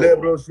broshitu.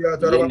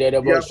 Yende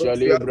de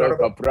bosholi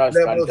broka pras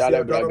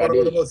kantale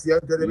bragadi.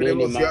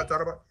 Minima.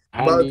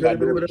 Handi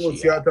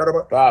adoshia,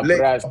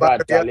 Papras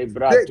Patali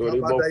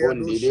Bratori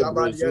Bokundi de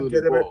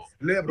Brozuribo,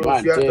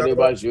 Mantele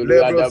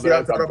Bajulia da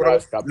Braca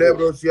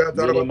Brascapo,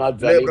 Minima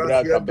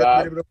Zalibra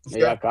Caba,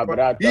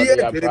 Yacabrata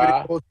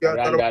Yapa,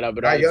 Randala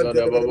Brazo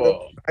de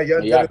Bobo,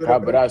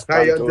 Yacabras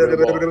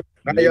Canturibo,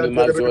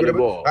 Minima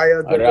Zolibo,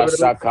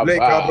 Rasa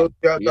Capa,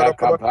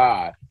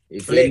 Yacapa.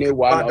 If any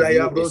one of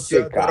you is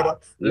sick,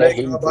 let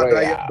him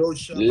pray.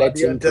 Let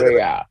him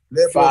pray.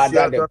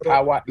 Father, the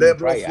power in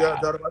prayer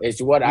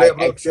is what I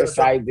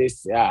exercise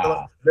this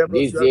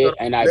day,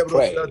 and I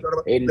pray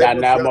in the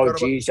name of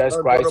Jesus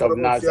Christ of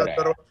Nazareth.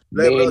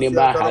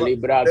 Minima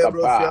halibra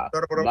kapa,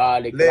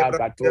 malikra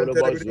katuro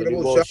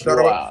zuribo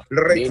shua,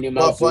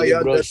 minima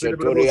zuribro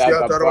shotoria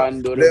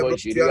kapanduro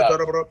shiria.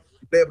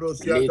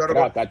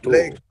 Litra katu,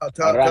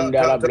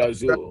 randala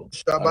brazu,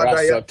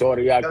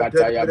 rasotoria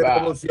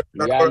katayaba,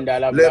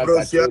 yandala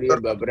brakaturia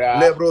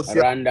babra,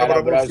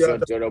 randala brazo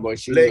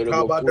toroboshini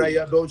robokui,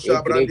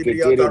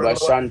 ikrikitiri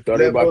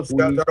basantori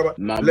bakui,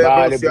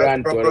 mambali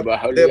brantori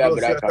baholia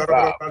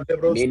brakapa,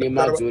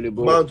 minima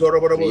zulibu,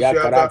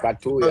 yakara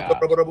katuya,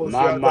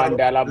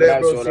 mamandala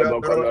brazo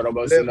robokono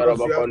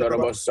robokono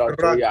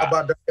robosotoria,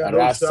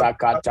 rasa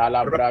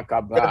katala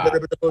brakapa,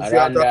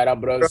 randala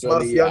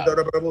brazolia,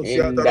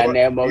 in the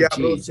name of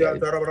Jesus,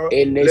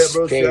 any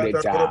spirit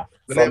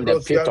from the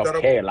pit of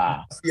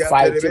hell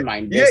fighting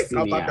my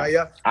destiny,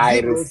 I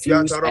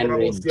refuse and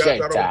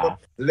reject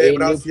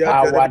any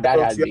power that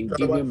has been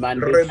given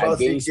mandate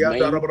against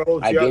me,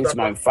 against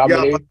my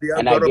family,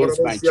 and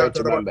against my church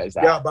members.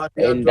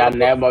 In the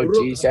name of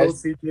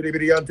Jesus,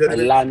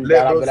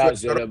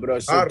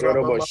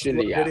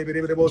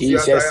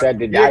 Jesus said,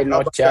 did I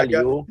not tell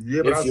you,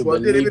 if you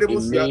believe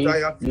in me,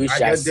 you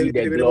shall see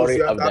the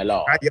glory of the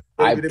Lord.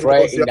 I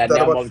pray in the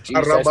name of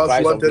Jesus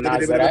Christ of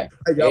Nazareth,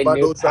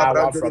 any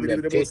power from the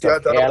pit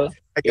of hell,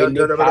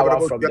 any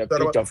power from the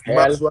pit of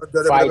hell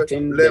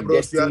fighting the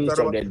destinies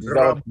of the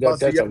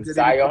daughters of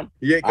Zion,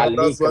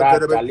 Alikra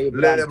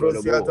Talibran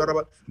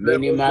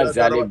Minima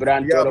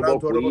Zalibran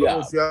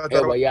Torobokuya,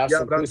 Ewaya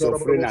Sukuso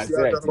Frina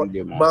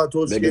Zretindima,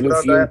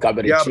 Medumifim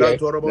Cabriche,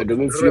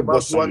 Medumifim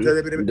Boson,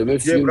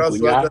 Medumifim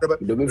Kunya,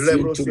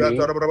 Medumifim Tumi,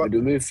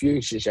 Medumifim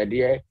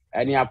Shishadia,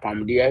 any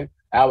apamdia.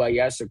 Our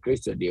Yesu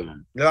Christo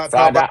demon.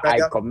 Father, I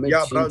commit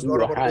into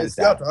your hands.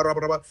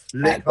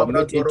 I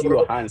commit into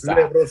your hands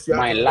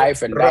my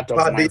life and that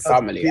of my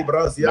family.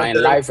 My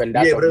life and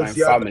that of my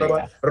family.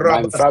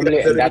 My family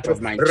and that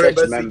of my church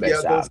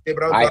members.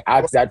 I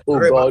ask that, oh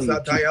God, you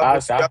keep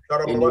us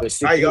in your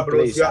secret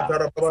place.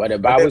 For the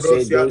Bible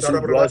says, those who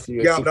dwell in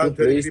your secret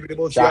place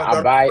shall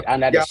abide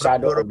under the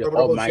shadow of the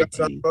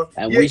Almighty,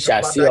 and we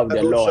shall say of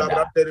the Lord,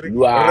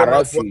 you are a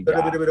refuge,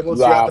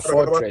 you are a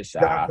fortress.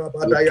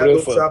 We pray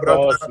for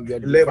God for your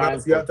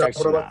divine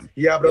protection.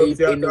 If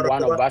any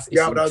one of us is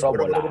in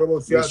trouble,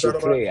 we should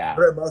pray.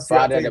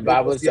 Father, the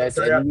Bible says,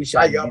 and you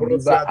shall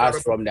deliver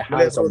us from the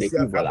hands of the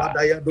evil.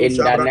 In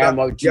the name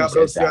of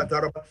Jesus,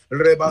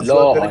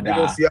 Lord,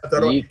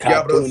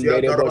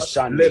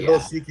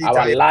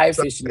 our life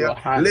is in your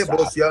hands.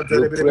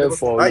 We pray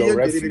for your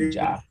refuge.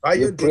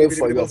 We pray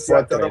for your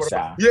fortress.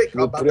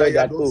 We pray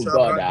that, oh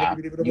God,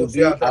 you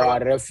be our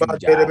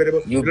refuge.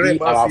 You be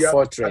our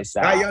fortress.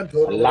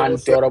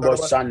 Lantorobo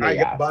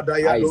Sunday.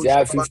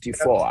 Isaiah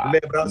 54.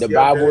 The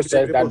Bible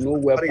says that no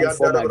weapon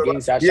formed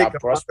against us shall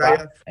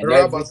prosper, and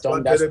every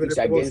tongue that speaks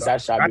against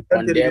us shall be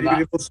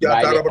condemned.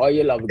 By the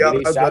oil of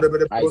grace,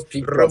 I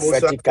speak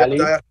prophetically.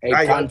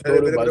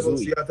 Ekantoro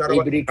bazui,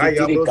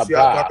 ibrikitiri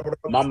kapa,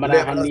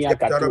 mamana hania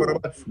katu,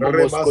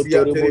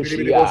 momoskotori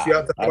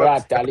boshia,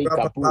 ratali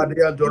kapu,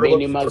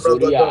 minima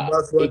zuria,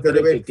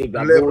 ikrikiti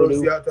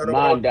gaburu,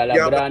 mandala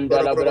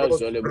brandala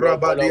brazole,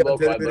 brokolobo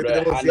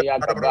kabre hania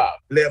kaba,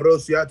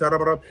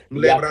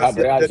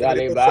 yakabra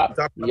zaleba,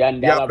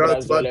 yandala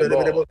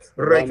brazolebo,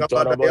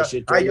 rontorobo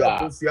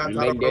shitoya,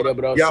 mendere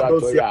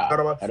brosatoya,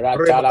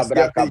 ratala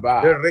brakaba,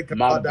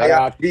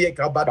 mambra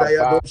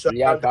kapa,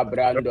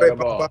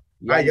 yakabrandorobo.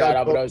 The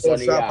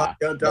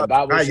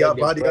Bible said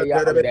the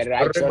prayer of the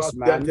righteous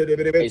man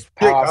is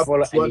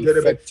powerful and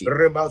effective.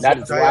 That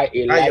is why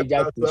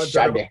Elijah could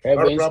shut the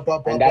heavens,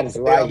 and that is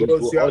why he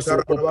could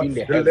also open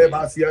the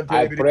heavens.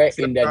 I pray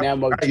in the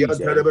name of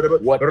Jesus,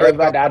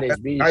 whatever that is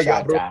being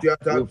shut,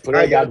 we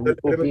pray that we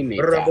open it.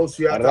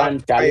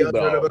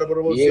 Rantalibro,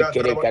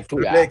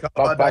 Yekerekatuya,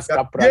 Papas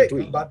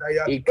Caprantui,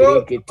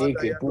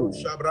 Ikreketekepu,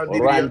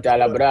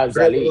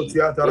 Rantalabrazali,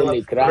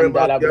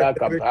 Ilikrandalabra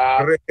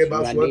Kapa,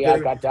 Mania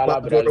Katala.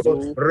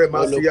 Brazu,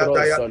 Olukro,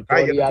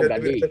 Sontoria,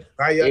 Gadi,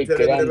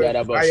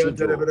 Ekrandara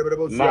Bashito,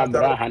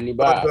 Mambra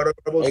Haniba,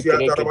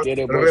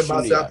 Ekreketere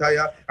Bosunia,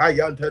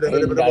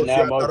 in the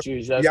name of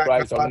Jesus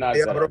Christ of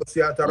Nazareth,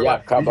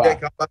 Yakaba,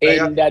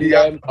 in the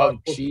name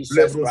of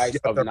Jesus Christ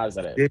of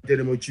Nazareth.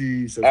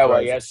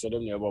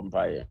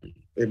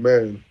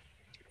 Amen.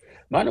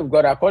 Man of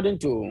God, according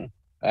to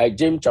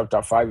James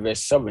chapter 5,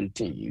 verse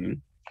 17,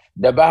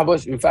 the Bible,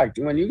 in fact,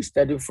 when you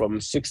study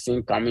from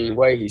 16 coming,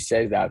 where he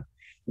says that,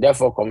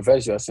 therefore,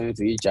 confess your sins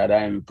to each other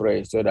and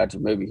pray so that you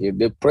may be healed.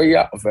 The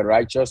prayer of a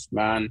righteous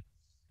man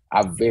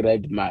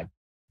availeth much.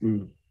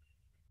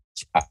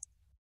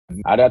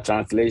 Other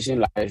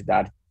translation like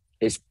that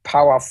is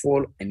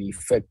powerful and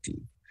effective.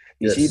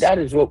 You see, that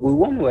is what we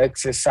want to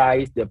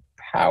exercise, the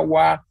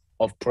power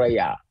of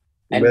prayer.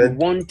 And we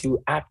want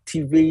to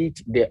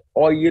activate the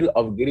oil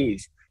of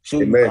grace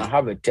so you can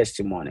have a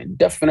testimony.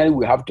 Definitely,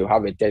 we have to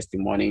have a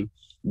testimony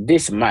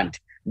this month.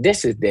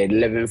 This is the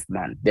 11th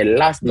month, the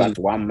last but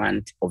 1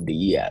 month of the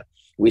year.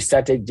 We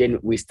started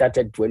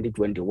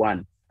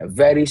 2021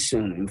 very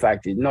soon. In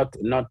fact, not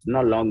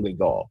long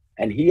ago.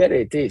 And here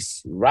it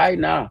is. Right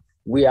now,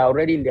 we are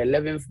already in the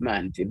 11th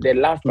month, the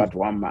last but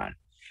 1 month.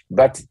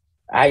 But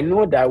I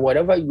know that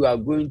whatever you are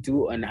going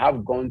through and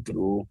have gone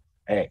through,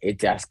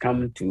 it has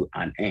come to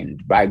an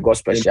end. By God's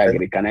special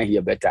grace, can I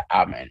hear better?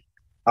 Amen.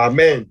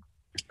 Amen.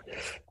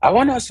 I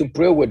want us to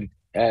pray with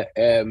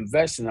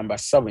verse number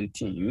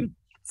 17.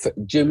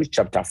 James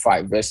chapter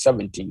 5, verse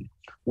 17,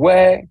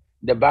 where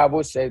the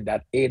Bible says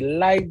that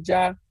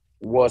Elijah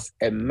was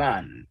a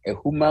man, a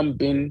human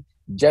being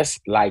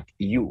just like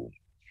you.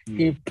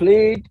 He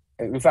prayed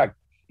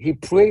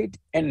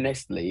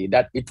earnestly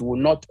that it will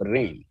not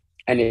rain,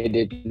 and it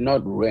did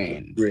not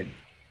rain.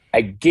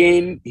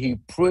 Again, he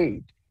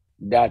prayed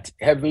that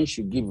heaven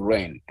should give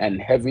rain,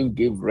 and heaven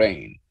gave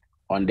rain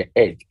on the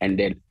earth, and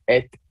the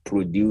earth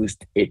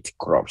produced its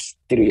crops.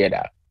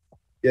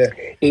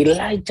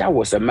 Elijah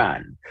was a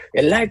man.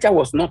 Elijah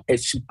was not a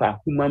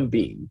superhuman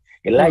being.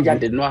 Elijah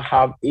did not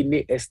have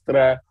any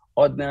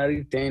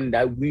extraordinary thing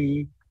that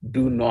we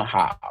do not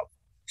have.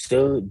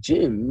 So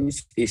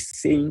James is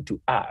saying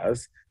to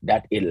us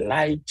that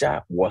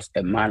Elijah was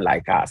a man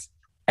like us.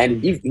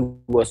 And if he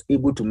was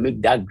able to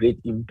make that great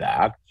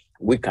impact,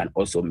 we can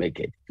also make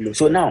it.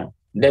 So now,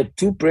 the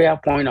 2 prayer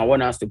points I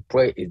want us to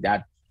pray is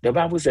that the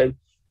Bible says,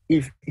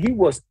 if he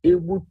was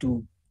able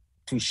to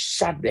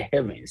shut the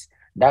heavens,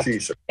 that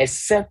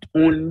except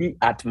only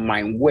at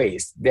my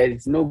waist, there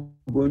is not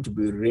going to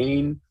be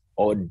rain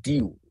or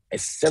dew,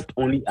 except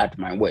only at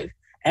my waist.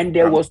 And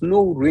there was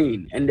no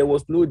rain and there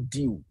was no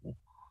dew.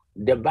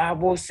 The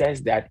Bible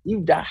says that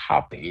if that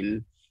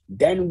happened,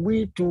 then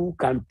we too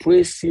can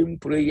pray same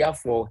prayer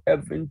for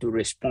heaven to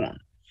respond.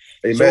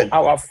 Amen. So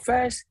our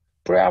first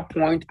prayer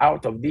point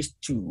out of these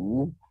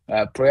 2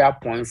 prayer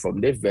point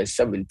from this verse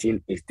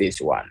 17 is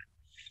this one,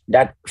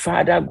 that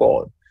Father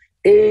God,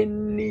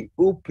 any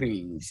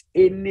openings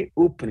in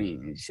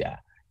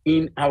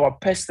our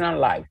personal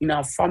life, in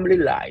our family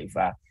life,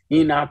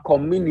 in our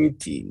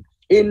community,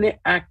 any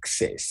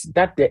access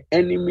that the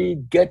enemy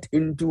get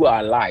into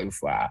our life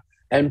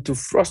and to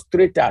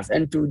frustrate us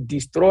and to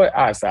destroy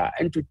us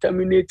and to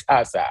terminate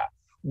us,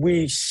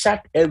 we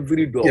shut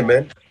every door.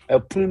 Amen.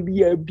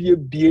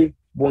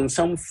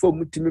 Bonsam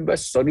fom timi be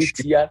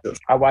sonitia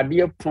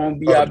awade pron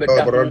bia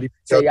beda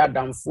say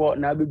adam for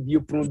na be bie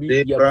pron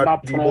bi ye ma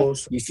pron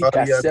ye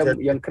sika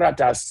sem ye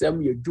nkrata sem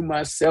ye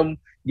dwuma sem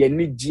ye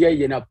nigye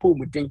ye na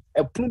pomuden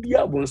epron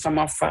bia bonsam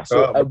afa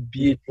so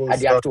abie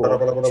ade ato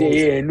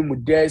say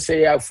enum de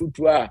say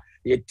afutu a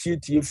ye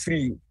titi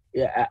free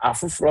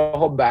afufro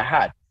ho by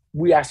heart.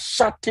 We are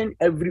shutting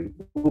every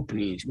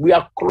opening, we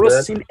are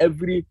crossing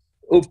every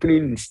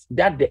openings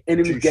that the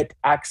enemy get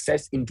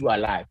access into our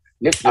life.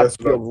 Lift up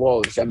your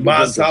voice and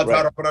begin to pray.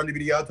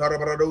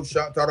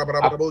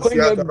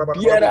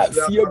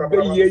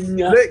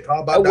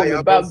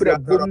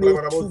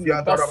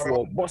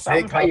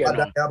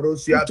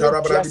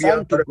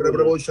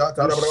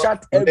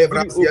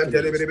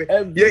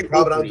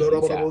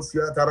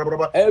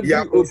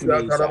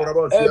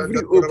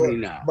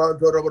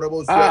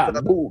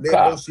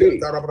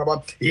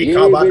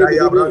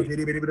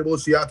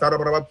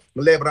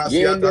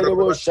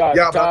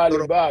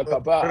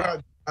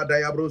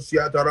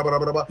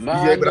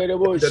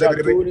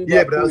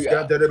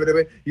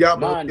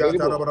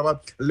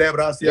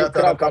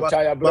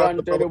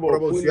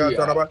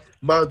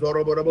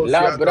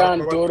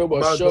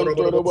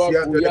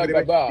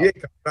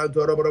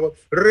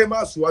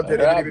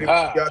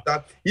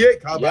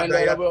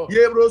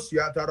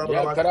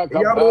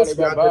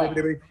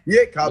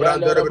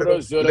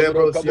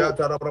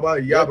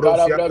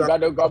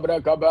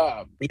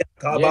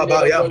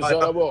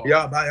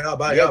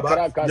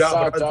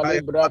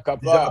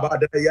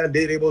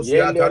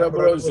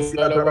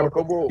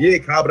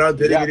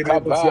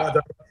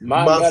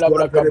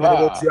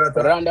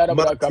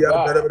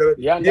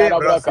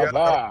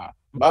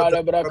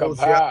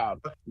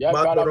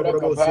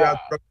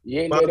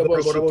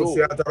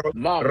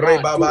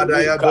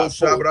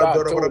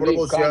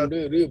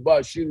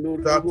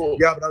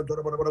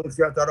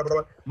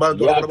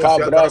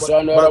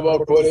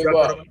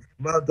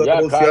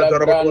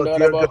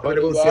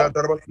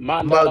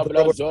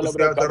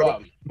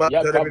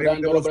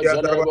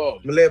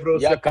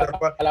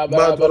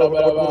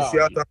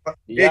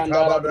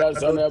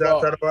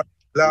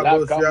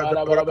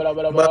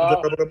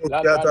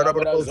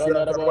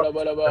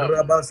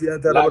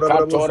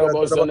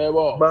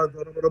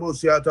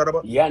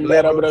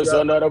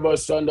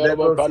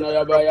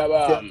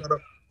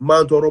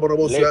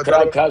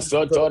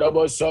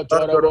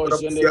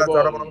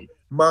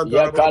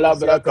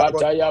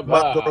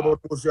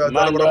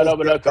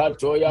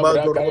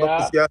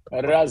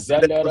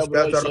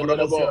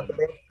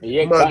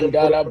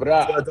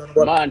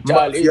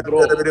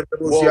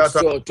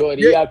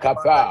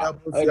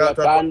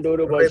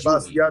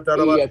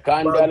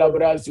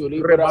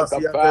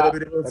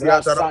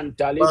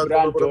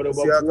 Adayabrusia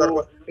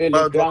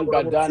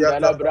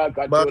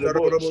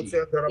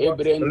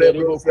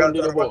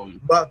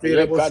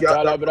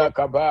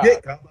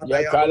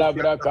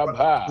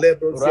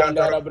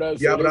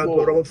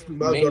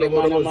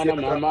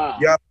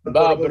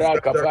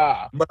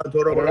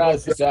Tarabraba,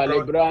 Lebrasia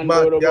Taraba,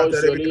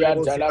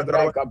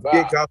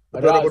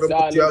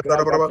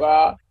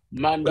 Mantorobosia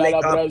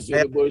Mandala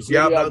Brazil,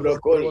 Bozia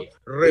Brocoli,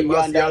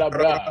 Yandala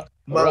Bra,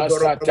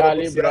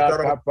 Rasatali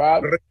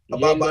Bracapa,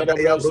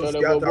 Yandala Brazil,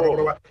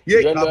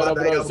 Yandala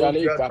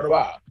Brazali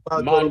Capa,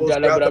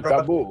 Mandala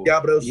Bracabu,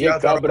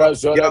 Yacabra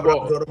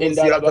Zolabo,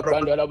 Indala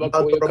Bacandala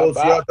Bacoya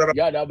Capa,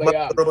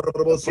 Yadabaya,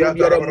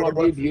 Prudiera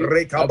Mobibi,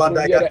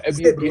 Prudiera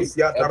Ebibi,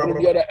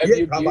 Prudiera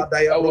Ebibi,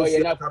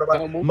 Awayana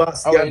Kamu,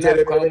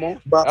 Awayana Kamu,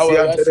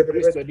 Awayas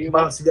Christo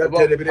Dima,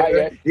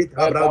 Vaya,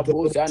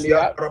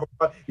 Abuzania,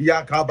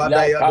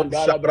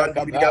 Yakabadaya,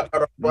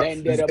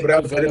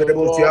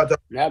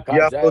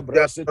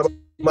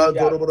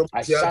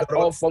 I shut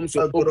all forms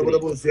of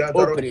openings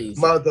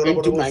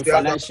into my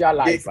financial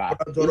life,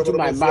 into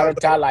my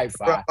marital life,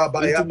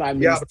 into my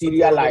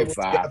ministerial life,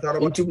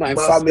 into my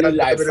family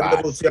life,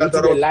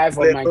 into the life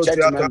of my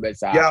church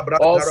members,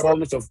 all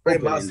forms of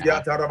opening.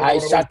 I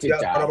shut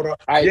it.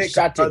 I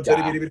shut it.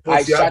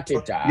 I shut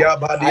it.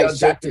 I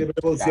shut it.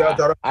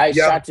 I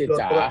shut it.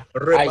 I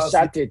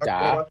shut it.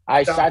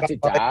 I shut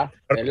it.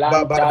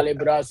 Lantali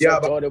Brasa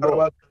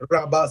Torebo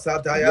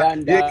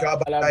Yanda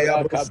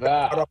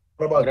Labrakaba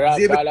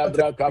Rakala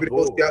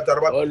Brakabu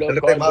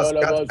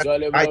Olokondolo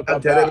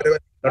Zolebrakaba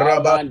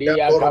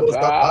Ramandia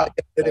Kapa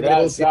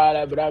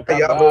Rasala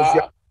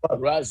Brakaba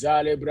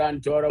Razale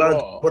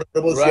Brantorobo,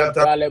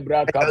 Ratale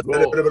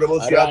Bracabro,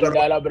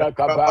 Randala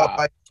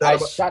Bracaba. I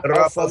shut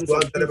all forms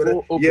of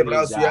evil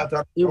openings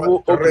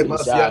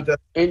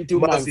into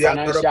my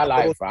financial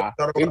life,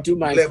 into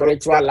my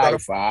spiritual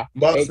life.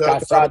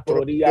 Ekasa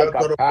Toria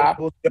Kapa,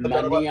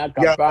 Mania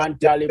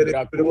Kapanta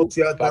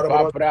Libraku,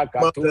 Papa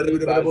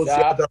Bracaturi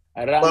Baza,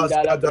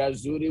 Randala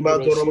Brazuri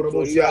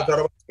Brositoria,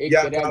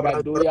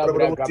 Ekragaduya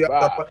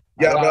Bracapa,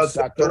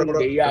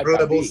 Rasatunde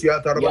Yagabi,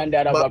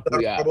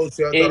 Yandarabakuya.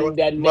 In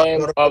the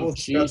name of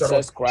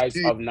Jesus Christ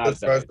of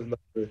Nazareth,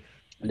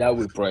 that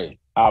we pray.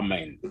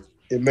 Amen.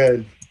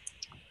 Amen.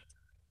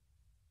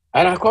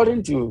 And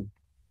according to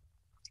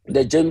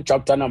the James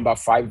chapter number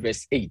 5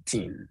 verse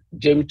 18,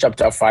 James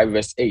chapter 5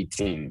 verse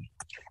 18,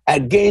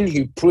 again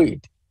he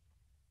prayed.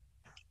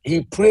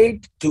 He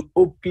prayed to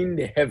open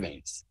the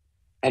heavens,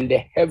 and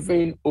the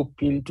heaven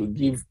opened to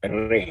give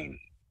rain,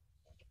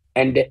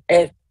 and the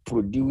earth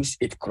produced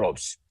its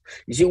crops.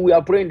 You see, we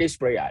are praying this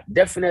prayer.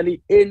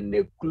 Definitely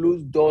any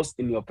closed doors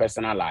in your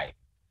personal life,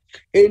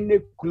 any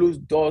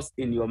closed doors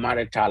in your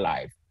marital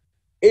life,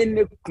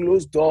 any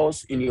closed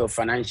doors in your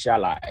financial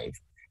life,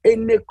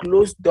 any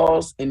closed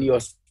doors in your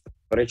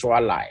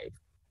spiritual life,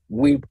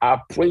 we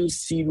are praying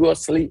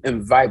seriously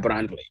and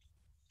vibrantly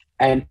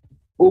and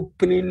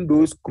opening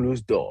those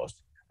closed doors.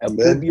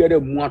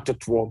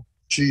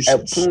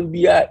 Jesus.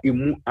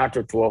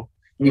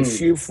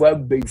 If you for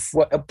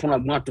before upon a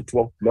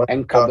matoto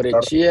and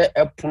cabaret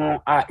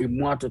upon a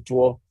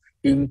immatoto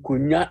in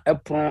Kunya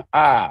upon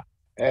a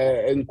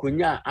in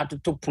Kunya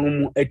atoto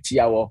promo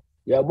etiawo,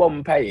 your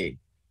bomb pay.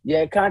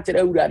 Ye can't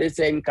tell that it's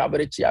saying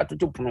cabaret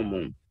to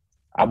promo.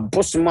 A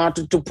bosma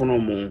to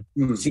promo.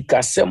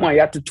 Sikasema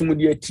ya to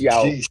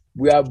etiao.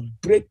 We are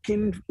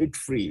breaking it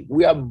free.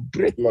 We are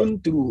breaking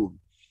through.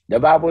 The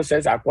Bible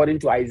says, according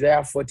to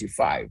Isaiah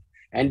 45.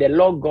 And the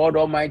Lord God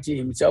Almighty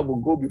himself will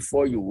go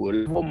before you, will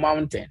level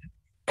mountain,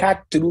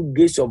 cut through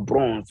gates of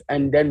bronze,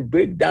 and then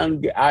break down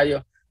the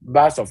iron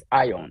bars of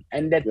iron,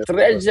 and the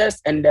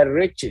treasures and the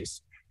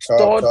riches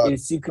stored in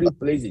secret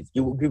places, he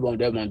will give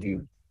them unto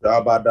you.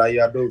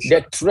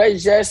 The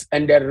treasures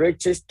and the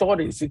riches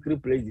stored in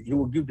secret places, he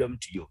will give them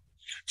to you.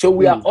 So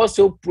we are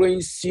also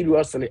praying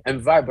seriously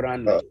and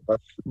vibrantly,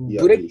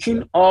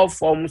 breaking all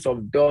forms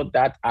of doors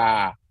that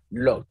are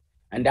locked.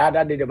 And the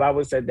other day, the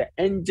Bible said the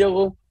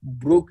angel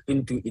broke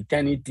into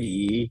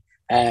eternity,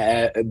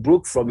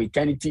 broke from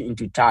eternity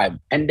into time,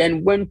 and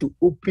then went to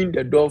open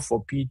the door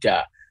for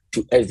Peter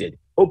to exit.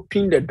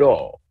 Open the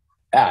door.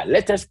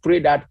 Let us pray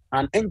that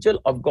an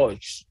angel of God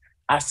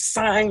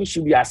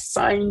should be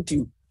assigned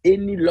to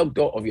any locked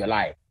door of your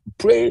life.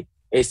 Pray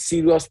a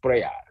serious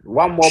prayer.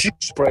 One more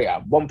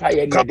prayer.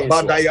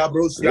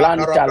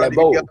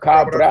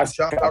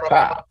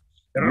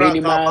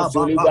 Minima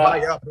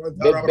Zuliba,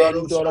 the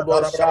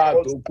Bendorobo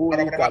Sato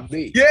Kuru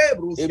Kabi,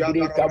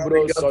 Ibri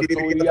Cabro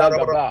Sotoria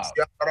Gaba,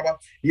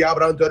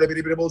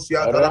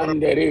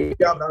 Randere,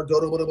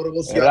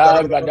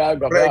 Ragada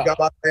Gaba,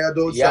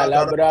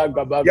 Yalabra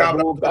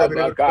Gababu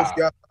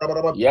Gabaka,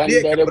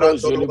 Yanderebo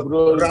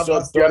Zulibro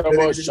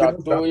Sotorobo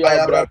Satoya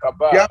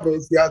Bracaba,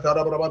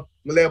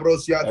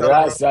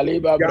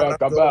 Rasaliba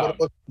Bracaba,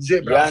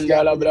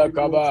 Yandala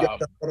Bracaba,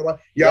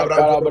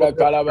 Yakalabra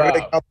Calaba,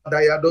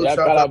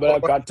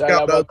 Yakalabra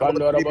Katalaba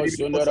Kandorabo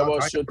Sundarabo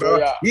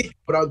Sutoya,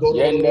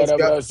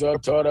 Yenderabo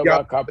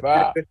Sotoraba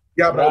Kapa,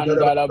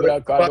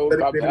 Randalabra Kalu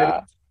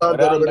Kapa,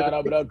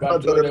 Randalabra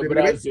Katu de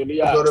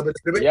Brasilia,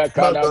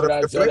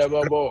 Yakalabra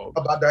Celebo,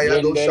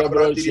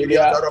 Yenderabo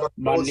Silia,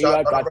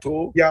 Mania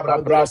Katu,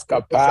 Cabras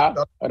Kapa,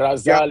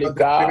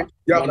 Razalika,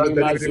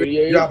 Manima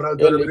Zuye,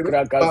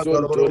 Elikra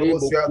Kazun Turi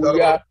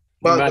Bukuya,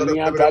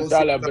 Mania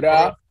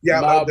Catalabra,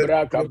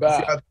 Mabra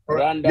Kaba,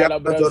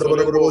 Randalabra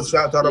Zolebo,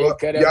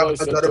 Yekerebo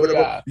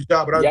Sotoya,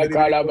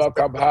 Yakalaba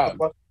Kaba,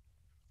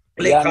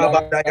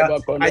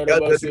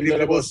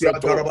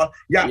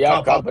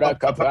 Yakabra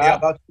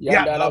Kapa,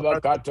 Yandalaba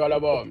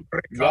Katolabo,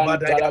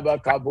 Yantalaba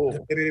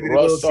Kabu,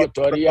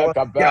 Rosotoria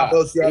Kapa,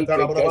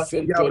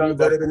 Ikesentori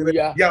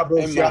Bakuya,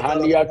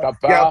 Mahania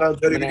Kapa,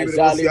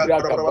 Nezali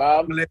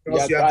Brakaba,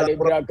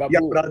 Yakalibra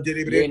Kabu,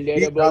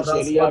 Yenderebo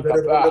Solia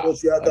Kapa,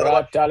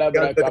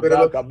 Ratalabra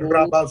Kapa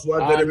Kabu,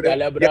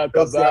 Andalabra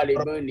Kabali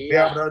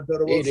Munia,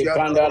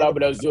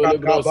 Irikandalabra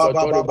Zulibro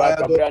Sotori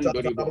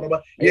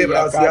Bakabrandoribo,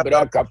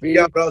 Yakabra Kapi,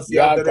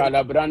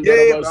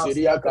 Yakalabrando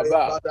Syria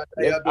Kaba.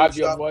 Lift up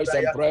your voice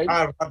and pray.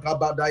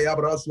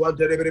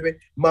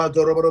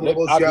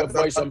 Lift up your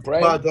voice and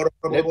pray.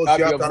 Lift up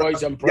your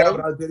voice and pray.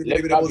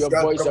 Lift up your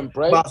voice and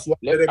pray.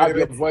 Lift up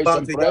your voice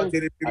and pray.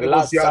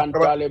 Allah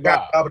Santa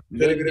Liba.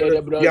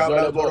 Mende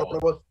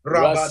Brozolebo.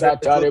 Rasa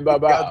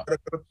Talibaba.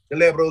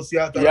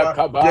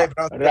 Yakaba.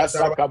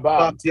 Rasa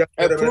Kaba.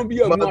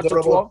 Ekrubia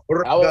Muatoto.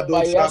 Our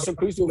Bayasu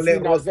Christo Free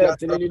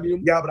Nazareth.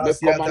 Me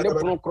commande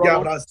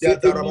Proncron.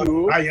 C'est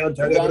ennemi.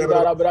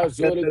 Yandara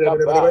Brazoli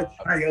Kapa,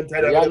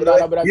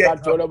 Yandara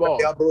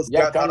Bracatolabo,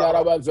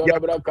 Yakandara Bazola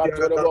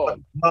Bracatolabo,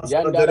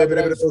 Yandara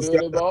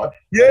Brazolibo,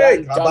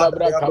 Rantala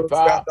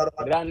Bracapa,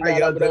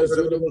 Randara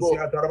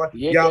Brazulibo,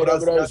 Yandara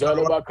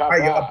Brazolaba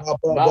Kapa,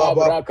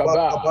 Babra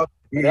Kaba.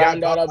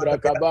 Randara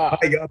Brakaba,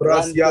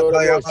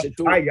 Randoro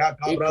Shitu,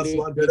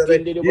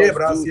 Ikindi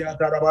Bastu,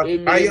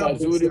 Imi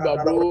Mazuri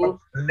Babu,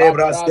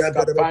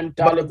 Abraska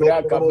Pantale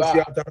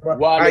Brakaba,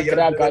 Wali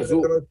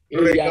Krakazu,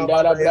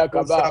 Iyandara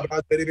Brakaba,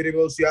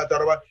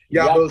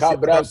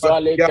 Yakabra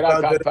Zali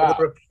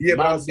Krakapa,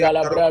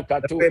 Mandala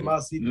Brakatu,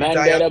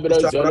 Mandela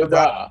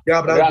Brazoliba,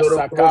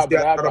 Rasaka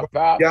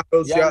Brakapa,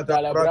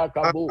 Yandala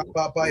Brakabu,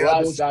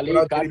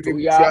 Rasali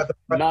Katuya,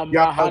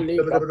 Mama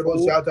Hali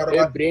Kapu,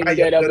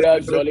 Ebrindela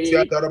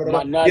Brazoli.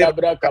 Manala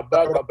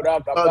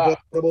Brakaba,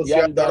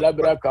 Yandala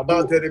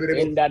Brakabu,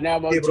 in the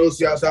name of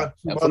Jesus.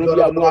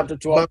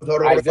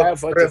 Isaiah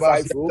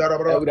 45,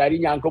 everybody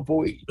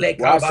Yankopo,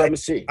 was some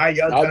say,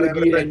 now we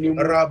be a new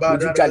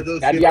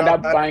Nadia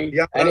Pine,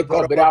 and a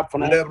cobra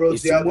from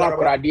is more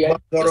cradia,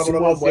 is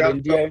more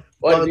modern dear,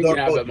 or the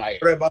Nabamai.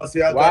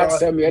 What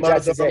some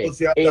just say,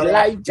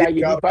 Elijah,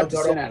 you be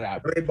partisan.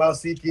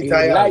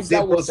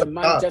 Elijah was a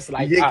man just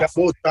like us.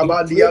 He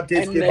prayed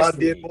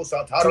endlessly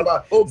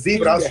to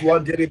open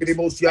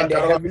and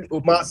the heaven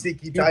opened.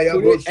 He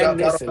prayed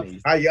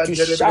endlessly to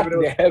shut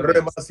the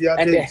heavens,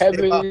 and the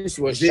heavens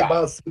were shut.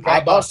 I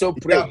also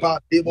pray.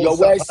 Your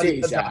word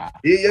says,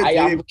 I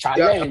am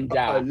challenged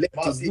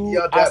to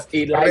do as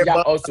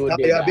Elijah also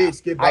did.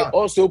 I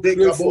also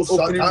pray for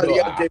opening doors.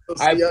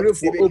 I pray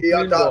for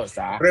opening doors.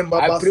 I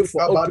pray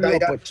for opening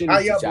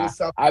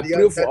opportunities. I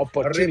pray for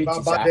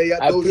opportunities.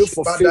 I pray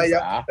for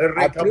favor.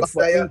 I pray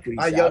for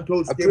increase.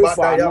 I pray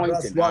for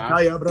anointing.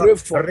 I pray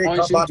for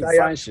unction to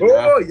function.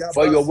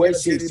 For your word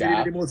says,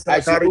 I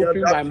should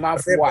open my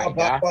mouth wide,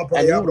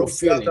 and you will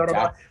fill it.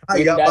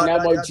 In the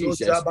name of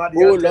Jesus,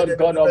 oh Lord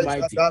God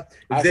Almighty,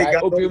 as I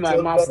open my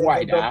mouth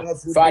wide,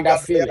 Father,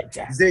 fill it.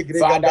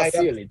 Father,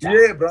 fill it.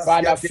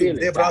 Father, fill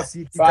it.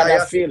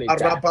 Father, fill it.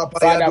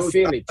 Father,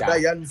 fill it.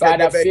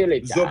 Father, fill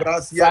it.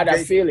 Father,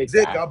 fill it.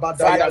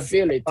 Father,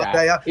 fill it.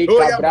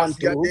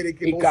 Ikabrantu,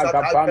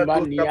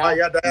 Ikakapambania,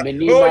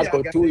 Menima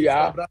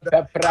Kotuya,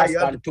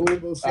 Pepraskantu,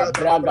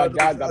 Braga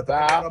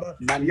Dagapa,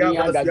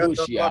 Mania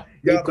Gadushia,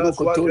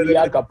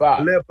 Ikrukutulia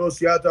Kapa,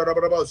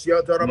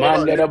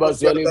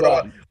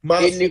 Manderabazoliba.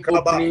 Any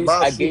openings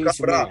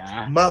against me,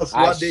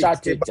 I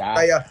shut it.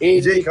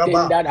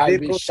 Anything that has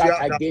been shut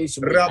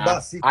against me,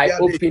 I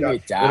open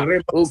it.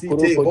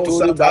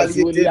 Ukurukuturi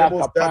Bazulia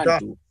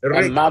Kapantu,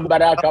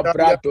 Mambara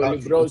Caprato,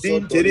 Libroso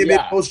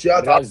Toria,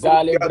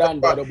 Razali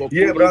Brando,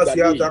 Bokuri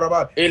Gadi,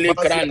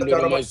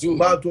 Elikrando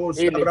Mazu,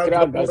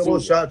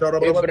 Elikragazu,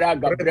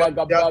 Ebraga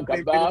Braga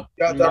Bagaba,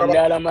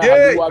 Mandala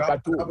Mahanua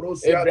Katu,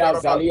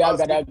 Ebrazalia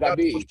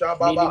Gadagabi,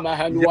 Minima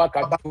Hanua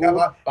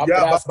Katu,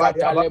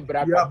 Papraskatale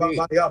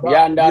Bragabi,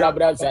 Yandara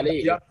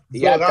Brazali,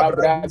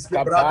 Yakabra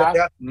Kapa,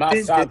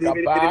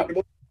 Masakapa,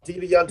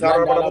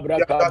 Yandala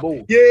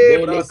Brakabu,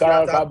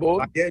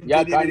 Delikarabu,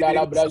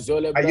 Yakandala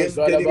Brazole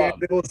Brazoleba,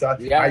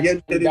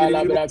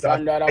 Yakandala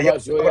Brakandara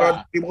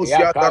Bazoya,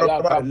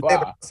 Yakala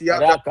Kapa,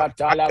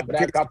 Rakatala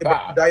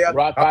Brakapa,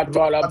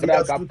 Rakatola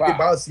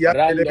Brakapa,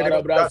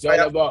 Randara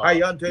Brazoleba,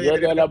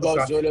 Yandala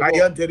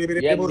Brazolebo,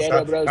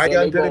 Yandala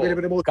Brazolebo,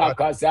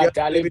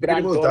 Kakazatali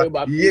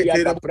Brantoreba,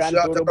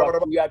 Yakaprantoreba,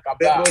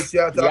 Yakaba,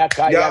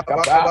 Yakaya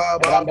Kapa,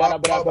 Randara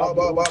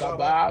Brakabu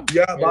Kaba,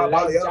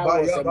 Elijah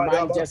was a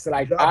man just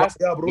like us.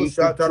 He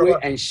could pray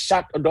and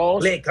shut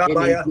doors, and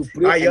he could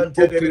pray and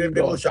open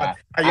doors.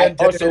 I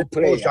also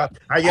pray.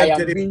 I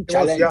am being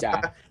challenged.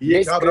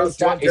 This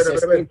scripture is a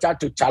scripture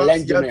to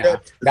challenge me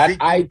that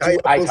I too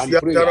can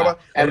pray,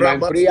 and my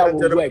prayer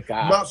will work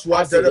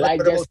as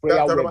Elijah's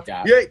prayer worked.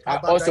 I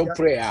also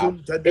pray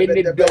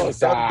any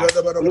doors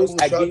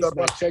closed against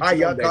my church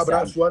members,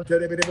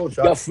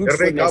 their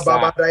fruitfulness,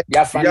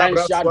 their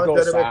financial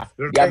doors,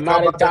 their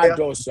marital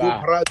doors,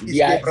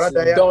 their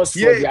doors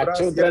for their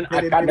children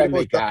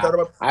academic.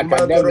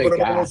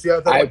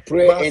 I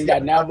pray in the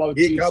name of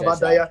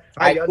Jesus.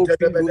 I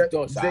open those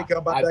doors.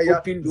 I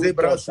open those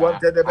doors.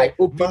 I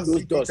open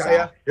those doors.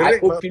 I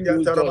open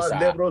those doors.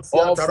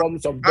 All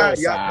forms of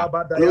doors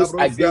close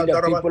against the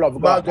people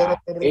of God.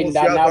 In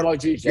the name of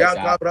Jesus.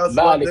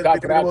 Malika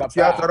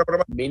Krakapa,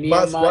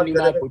 Miniamani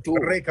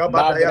Makutu,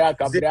 Babra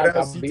Kabra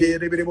Kabi,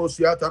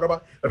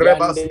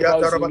 Yandela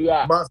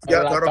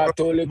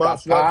Rakatoli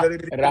Kapa,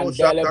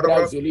 Randele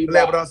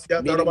Brazuliba,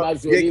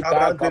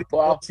 Minimazulika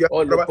Kapa,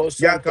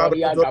 Olokoso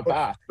Korea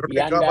Kapa,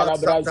 Yandala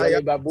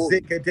Brazulibabu,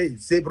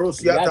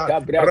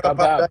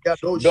 Yakabra,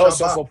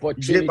 doors of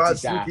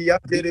opportunities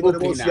be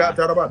open,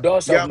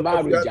 doors of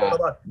marriage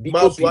be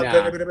open,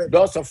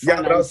 doors of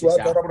finances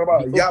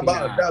be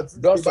open,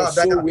 doors of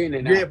soul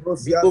winning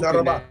be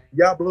open.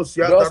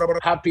 Those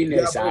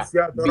happiness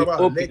be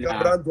open.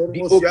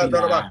 Be open.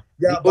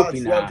 Be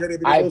open.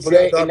 I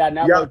pray in the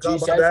name of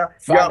Jesus.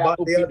 Father,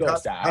 open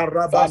doors.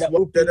 Father,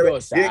 open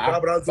doors.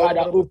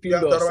 Father, open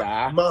doors.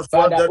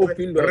 Father,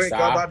 open doors.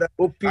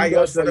 Open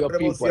doors for your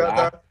people.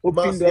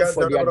 Open doors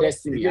for their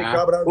destiny.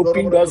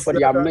 Open doors for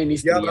their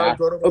ministry.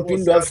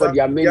 Open doors for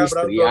their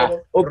ministry.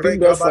 Open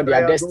doors for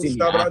their destiny.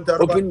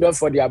 Open doors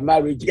for their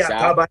marriages.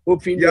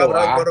 Open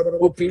door.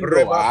 Open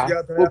door.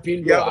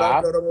 Open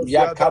door.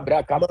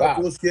 Yakabra kapa.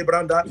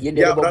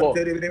 Yenderebo.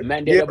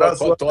 Menderebo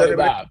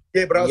kotoriba.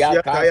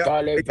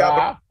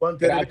 Yakatoleba.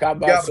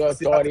 Rakaba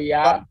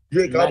sotoria.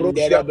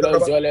 Manderebo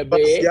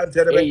zolebe.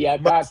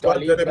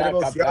 Yakatolibra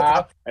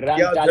kapa.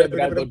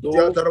 Rantalebra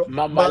godo.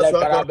 Mamale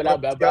karabla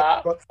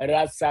baba.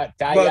 Rasa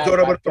taya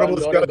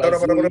katondoro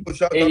bazi.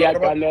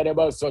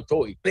 Yakanerebo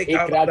sotoi.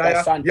 Ikrata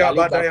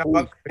santaliba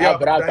kui.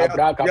 Abraka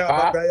braka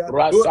pa.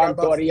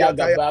 Rasantoria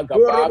gaba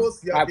gaba.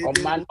 I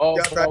command all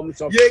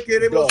forms of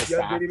doors.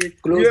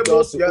 Close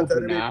doors to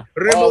open.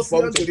 All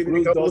forms of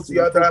closed doors to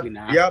open.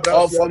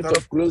 All forms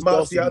of closed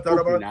doors to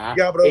open.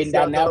 In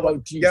the name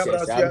of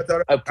Jesus.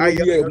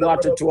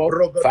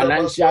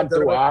 Financial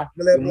door,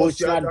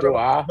 emotional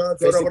door,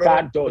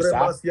 physical doors,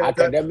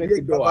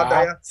 academic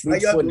door,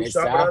 fruitfulness,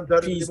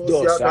 peace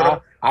doors.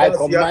 I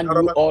command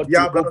you all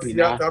to open.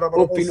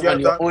 Open on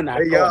your own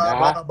accord.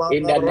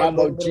 In the name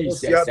of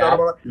Jesus.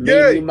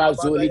 Minima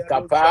Zuli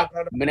Kapa,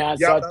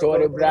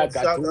 Minasatori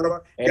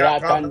Brakatu,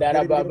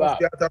 Rakandara Baba,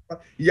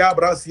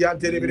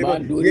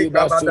 Manduri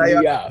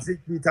Basulia,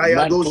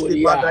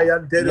 Manturia.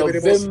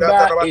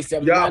 November is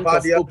a month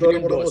of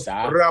opening doors.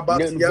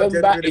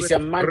 November is a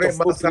month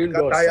of opening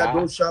doors.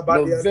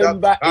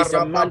 November is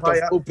a month of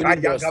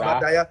opening doors.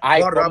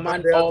 I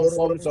command all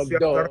forms of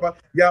doors.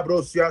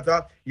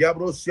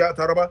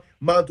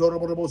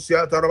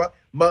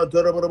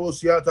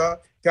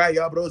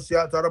 Kaya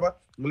brosiataraba,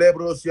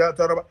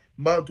 lebrosiataraba,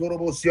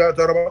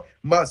 manturobosiataraba,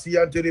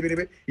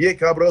 masiantiribi,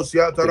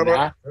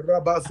 yekabrosiataraba,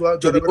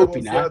 to be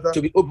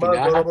open,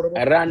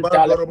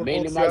 Rantal,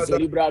 Minima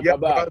Zolibra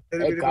Gaba,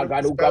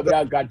 Ekagaruka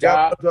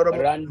Bragata,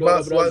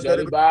 Rando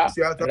Zoliba,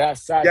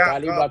 Rasa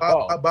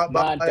Talibako,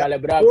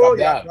 Mantalebra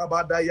Gaba,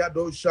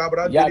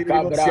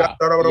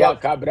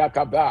 Yakabra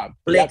Kaba,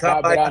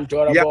 Yakabran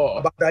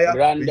Torabo,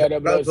 Randa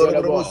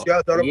Zolabo,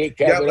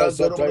 Yekabra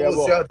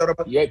Sotoyabo,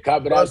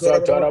 Yekabra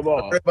Sotorabo.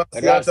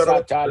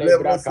 Rasa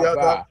Talibra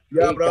Kaba,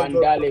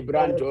 Ikandale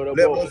Brantorobo,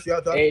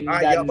 in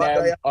the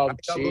name of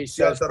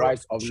Jesus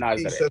Christ of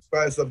Nazareth.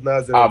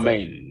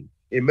 Amen.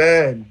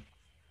 Amen.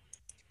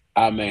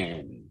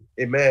 Amen.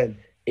 Amen.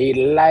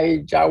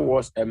 Elijah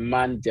was a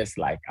man just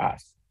like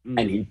us,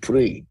 and he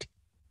prayed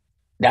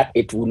that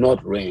it would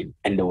not rain,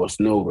 and there was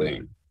no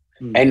rain.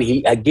 And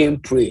he again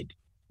prayed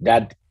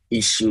that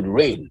it should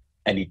rain,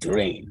 and it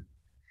rained.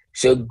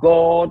 So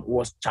God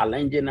was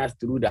challenging us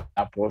through the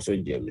Apostle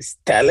James,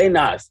 telling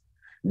us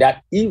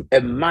that if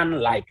a man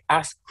like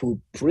us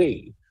could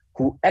pray,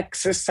 could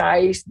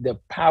exercise the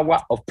power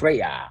of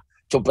prayer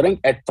to bring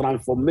a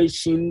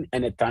transformation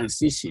and a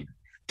transition,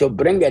 to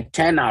bring a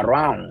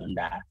turnaround,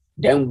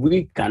 then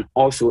we can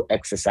also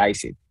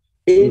exercise it.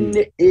 In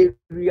the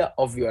area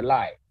of your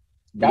life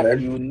that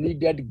you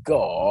needed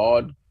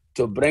God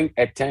to bring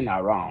a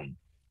turnaround.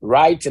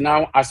 Right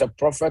now, as a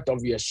prophet of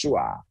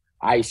Yeshua,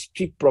 I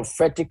speak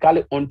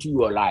prophetically onto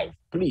your life.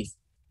 Please,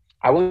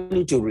 I want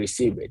you to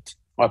receive it.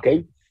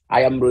 Okay?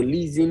 I am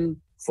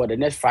releasing for the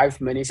next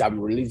 5 minutes. I'm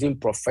releasing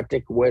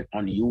prophetic word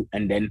on you,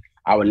 and then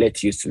I will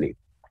let you sleep.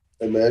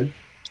 Amen.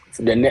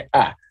 For the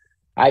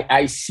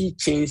I see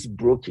chains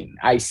broken.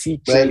 I see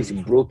chains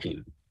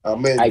broken.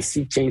 Amen. I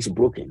see chains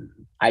broken.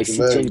 I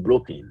see chains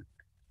broken.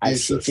 I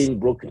see chains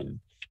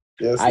broken.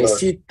 Yes, I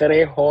see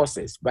 3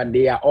 horses, but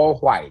they are all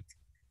white.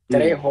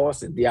 3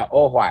 horses, they are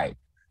all white.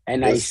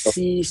 And I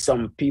see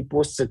some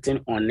people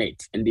sitting on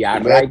it, and they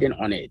are riding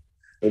on it.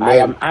 Amen. I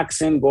am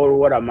asking God,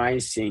 what am I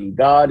seeing?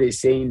 God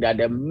is saying that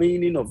the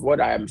meaning of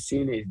what I am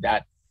seeing is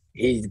that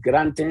He's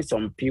granting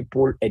some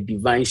people a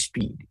divine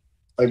speed.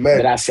 Amen.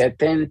 There are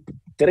certain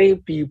 3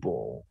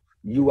 people.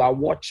 You are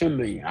watching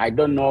me. I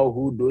don't know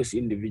who those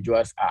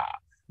individuals are,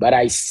 but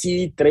I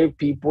see 3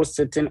 people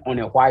sitting on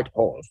a white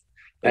horse,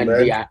 and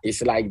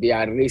it's like they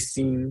are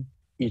racing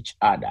each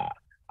other.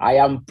 I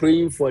am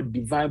praying for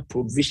divine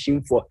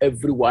provision for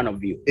every one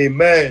of you.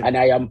 Amen. And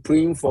I am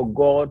praying for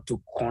God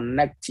to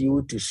connect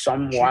you to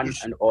someone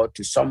and or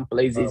to some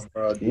places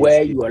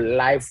where your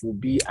life will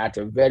be at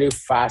a very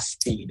fast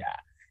speed.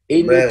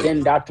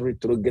 Anything that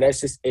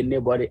retrogresses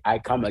anybody, I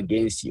come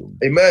against you.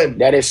 Amen.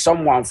 There is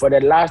someone for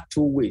the last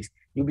 2 weeks,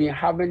 you've been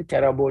having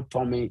terrible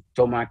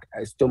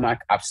stomach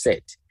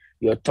upset.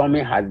 Your tummy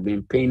has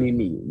been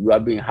paining you. You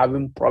have been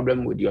having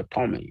problem with your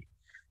tummy.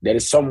 There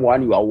is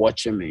someone, you are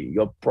watching me.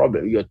 Your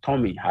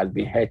tummy has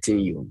been hurting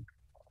you.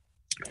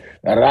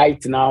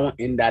 Right now,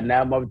 in the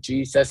name of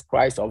Jesus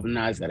Christ of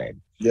Nazareth,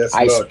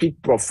 I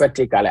speak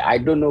prophetically. I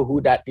don't know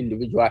who that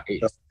individual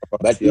is,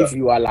 but if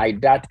you are like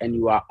that and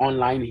you are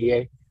online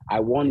here, I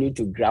want you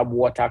to grab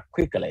water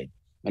quickly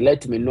and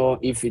let me know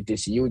if it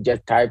is you.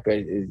 Just type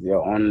it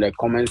on the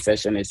comment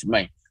section. It's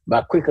me.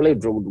 but quickly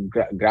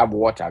grab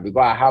water,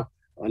 because I have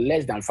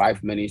less than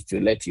 5 minutes to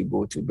let you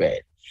go to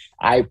bed.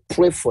 I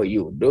pray for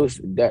you,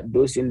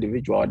 those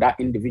individual, that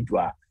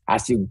individual.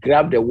 As you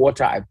grab the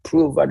water, I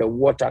pray over the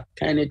water,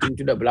 turn it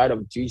into the blood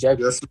of Jesus.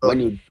 Yes, when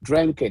you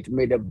drink it,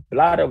 may the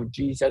blood of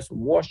Jesus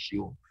wash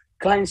you,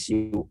 cleanse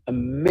you,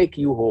 and make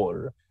you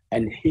whole,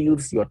 and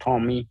heals your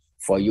tummy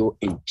for you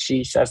in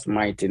Jesus'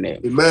 mighty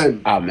name.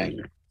 Amen.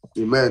 Amen.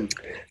 Amen.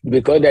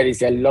 Because there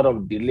is a lot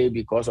of delay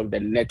because of the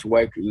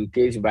network, in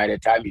case by the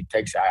time you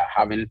text are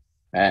having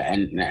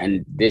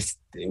and this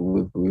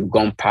we've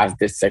gone past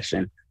this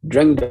section.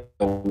 Drink the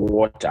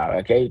water,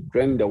 okay?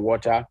 Drink the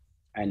water,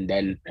 and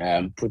then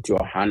put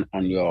your hand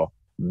on your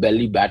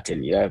belly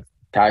button. Yeah,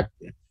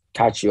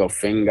 touch your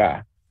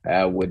finger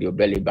with your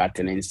belly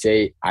button and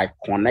say, I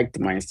connect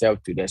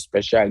myself to the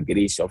special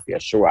grace of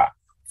Yeshua.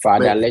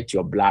 Father, Amen. let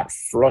your blood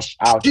flush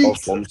out all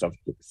forms of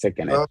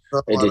sickness.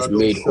 It is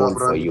made whole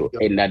for you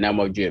in the name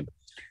of Jesus.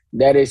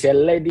 There is a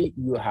lady,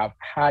 you have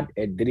had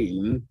a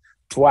dream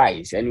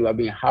twice, and you have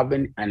been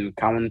having an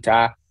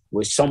encounter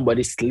with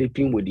somebody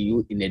sleeping with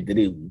you in a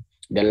dream.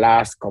 The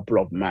last couple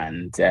of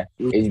months,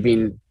 it's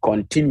been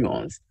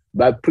continuous,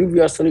 but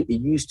previously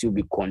it used to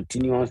be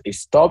continuous. It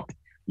stopped,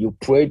 you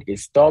prayed, it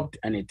stopped,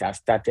 and it has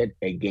started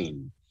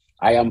again.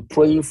 I am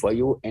praying for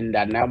you in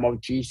the name of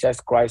Jesus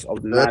Christ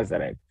of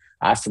Nazareth.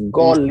 As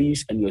God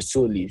lives and your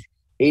soul lives,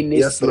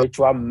 any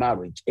spiritual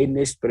marriage,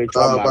 any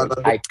spiritual marriage,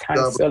 I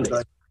cancel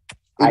it.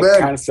 I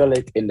cancel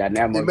it in the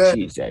name of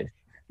Jesus.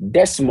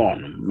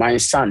 Desmond, my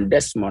son,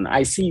 Desmond,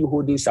 I see you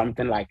holding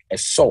something like a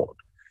sword,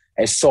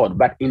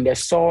 but in the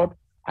sword,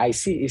 I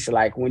see it's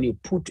like when you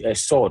put a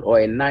sword or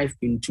a knife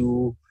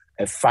into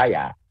a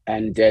fire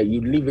and you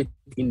leave it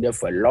in there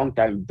for a long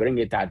time, bring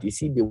it out. You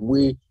see the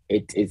way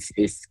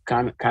it's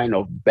kind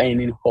of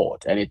burning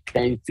hot and it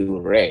turns to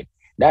red.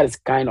 That is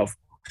kind of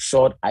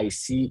sword I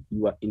see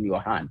you are in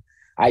your hand.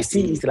 I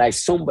see it's like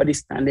somebody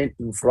standing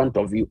in front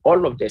of you.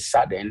 All of a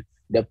sudden,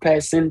 the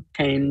person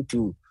tend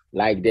to,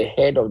 like the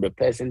head of the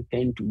person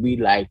tend to be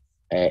like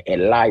a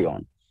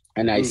lion.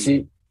 And I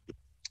see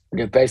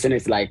the person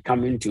is like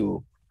coming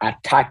to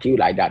attack you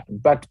like that.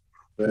 But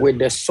with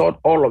the sword,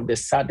 all of a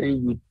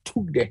sudden, you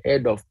took the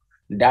head of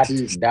that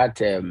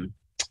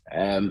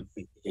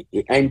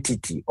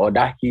entity or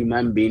that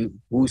human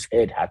being whose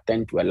head had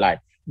turned to a lion.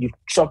 You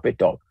chop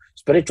it off.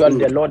 Spiritually,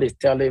 the Lord is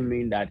telling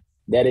me that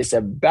there is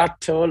a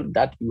battle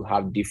that you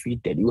have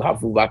defeated. You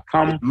have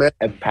overcome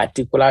a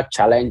particular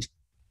challenge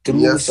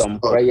through some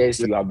prayers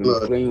you have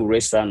been praying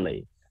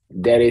recently.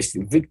 There is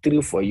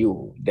victory for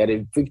you. There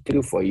is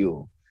victory for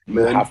you.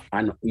 You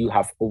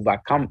have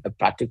overcome a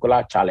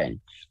particular challenge.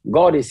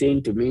 God is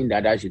saying to me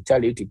that I should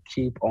tell you to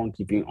keep on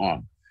keeping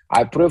on.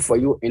 I pray for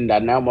you in the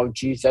name of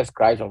Jesus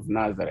Christ of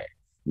Nazareth.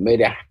 May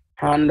the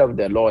hand of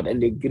the Lord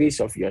and the grace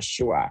of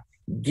Yeshua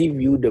give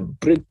you the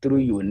breakthrough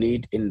you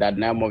need in the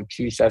name of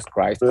Jesus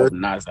Christ of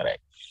Nazareth.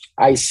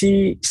 I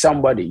see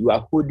somebody, you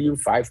are holding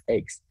 5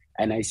 eggs,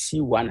 and I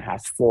see one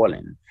has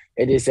fallen.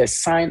 It is a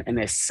sign and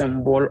a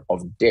symbol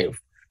of death.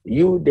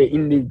 You, the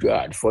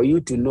individual, for you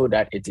to know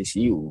that it is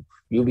you,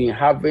 you've been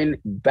having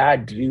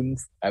bad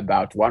dreams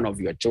about one of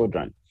your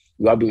children.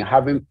 You have been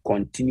having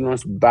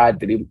continuous bad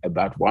dreams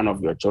about one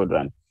of your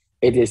children.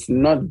 It is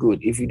not good.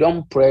 If you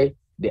don't pray,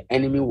 the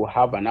enemy will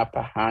have an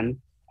upper hand,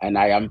 and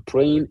I am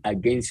praying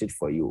against it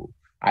for you.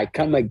 I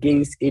come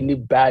against any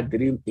bad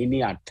dream,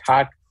 any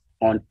attack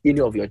on any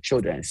of your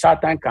children.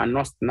 Satan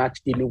cannot snatch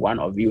any one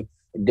of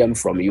them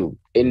from you.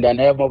 In the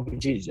name of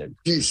Jesus.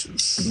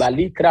 Jesus. In the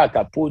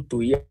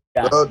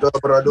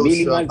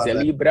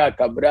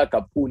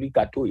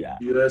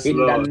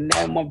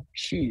name of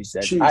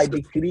Jesus, I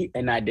decree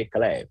and I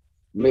declare,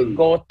 may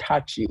God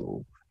touch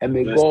you, and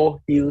may God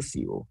heal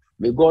you,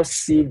 may God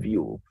save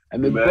you,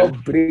 and may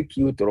God break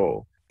you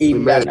through.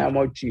 In the name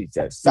of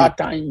Jesus.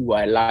 Satan, you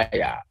are a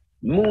liar.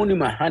 Muni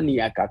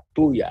mahania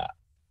katuya.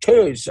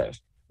 Jesus,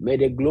 may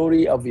the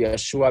glory of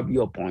Yeshua be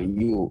upon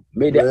you.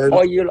 May the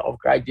oil of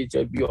Christ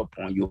Jesus be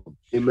upon you.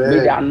 May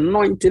the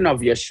anointing of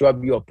Yeshua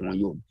be upon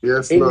you.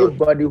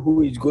 Anybody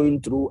who is going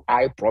through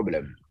eye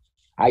problem,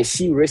 I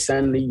see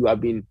recently you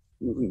have been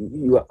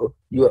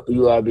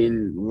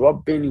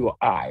rubbing your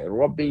eye. You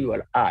have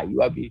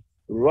been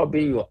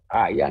rubbing your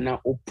eye. Yana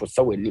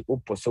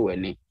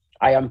uposaweni.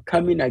 I am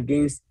coming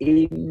against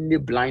any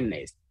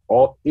blindness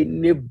or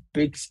any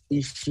big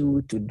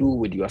issue to do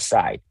with your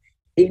sight.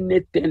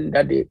 Anything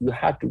that you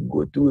have to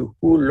go through a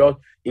whole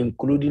lot,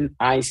 including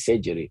eye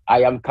surgery,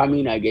 I am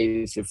coming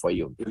against it for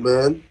you.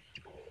 Amen.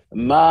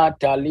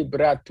 Mata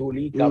libra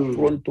tulika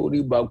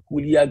prontori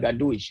bakulia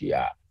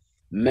gadoshia.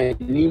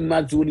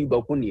 Menima zuli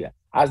bakunia.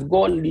 As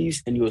God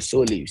lives and your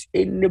soul lives,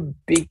 any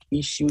big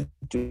issue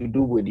to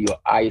do with your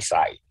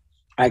eyesight,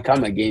 I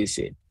come against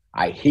it.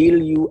 I heal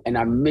you and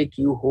I make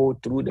you whole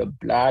through the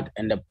blood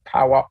and the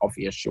power of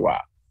Yeshua.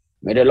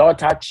 May the Lord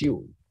touch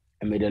you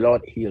and may the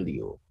Lord heal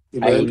you.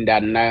 Amen. In the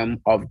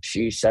name of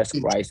Jesus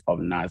Christ of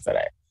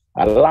Nazareth.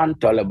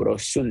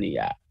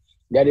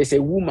 There is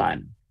a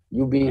woman,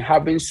 you've been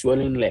having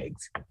swollen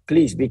legs.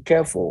 Please be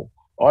careful.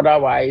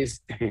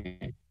 Otherwise,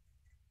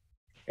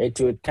 it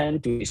will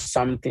tend to be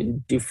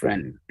something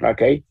different.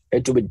 Okay,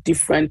 it will be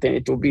different, and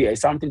it will be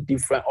something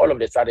different. All of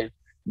a sudden,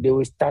 they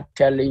will start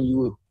telling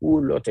you a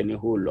whole lot and a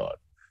whole lot.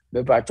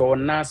 But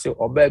nasi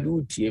obabi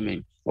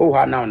utiemi.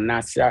 Oh, now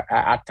nasi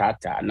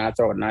atata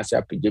nasi or nasi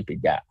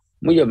pija.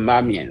 Muye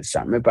mami and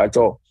some. Me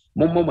pato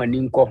momo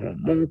maninko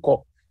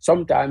monko.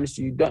 Sometimes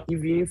you don't,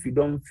 even if you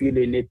don't feel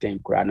anything,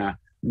 krana,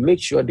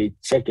 make sure they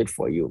check it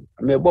for you.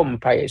 Me bom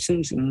paye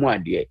since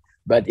muadie,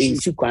 but in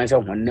sequence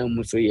of one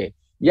name so ye.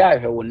 Yeah, I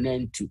have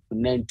one to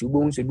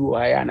bones to do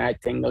high and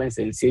tingling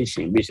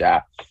sensation, which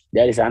there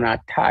is an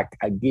attack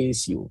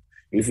against you.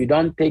 If you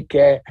don't take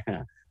care,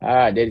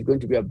 there's going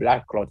to be a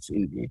black cloth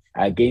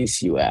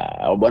against you.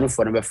 Or one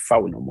for number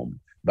foul no more.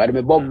 But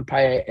me bomb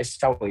pie a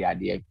sour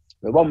idea.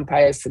 Me bomb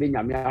pie sitting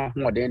a mere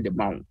more than the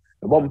mount.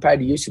 The bomb pie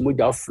use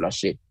smooth out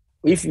flush it.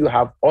 If you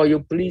have oil,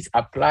 please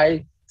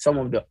apply some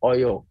of the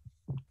oil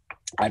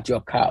at your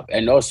calf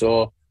and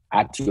also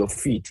at your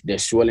feet, the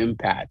swollen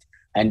part,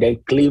 and then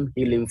claim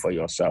healing for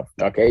yourself.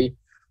 Okay,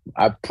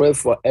 I pray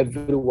for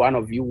every one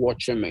of you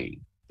watching me.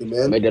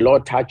 Amen. May the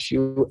Lord touch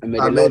you and may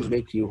the Lord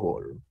make you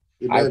whole.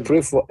 Amen. I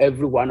pray for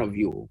every one of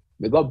you.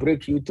 May God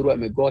break you through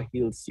and may God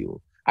heal you.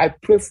 I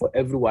pray for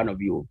every one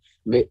of you.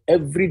 May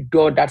every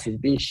door that is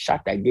being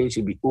shut against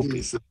you be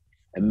open.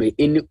 And may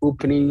any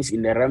openings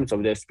in the realms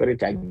of the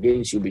spirit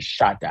against you be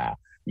shut.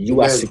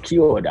 You are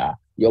secured.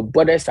 Your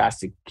borders are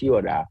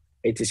secured.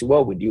 It is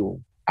well with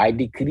you. I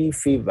decree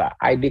favor.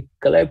 I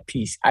declare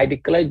peace. I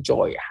declare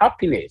joy,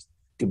 happiness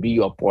to be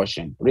your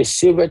portion.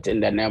 Receive it in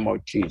the name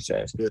of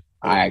Jesus. Yes.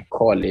 I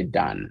call it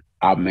done.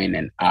 Amen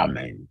and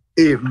amen.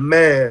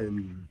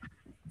 Amen.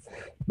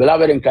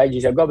 Beloved in Christ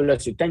Jesus, God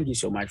bless you. Thank you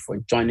so much for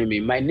joining me.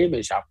 My name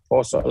is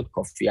Apostle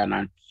KOFI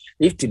ANNAN.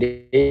 If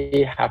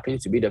today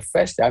happens to be the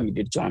first time you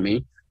did join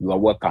me, you are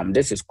welcome.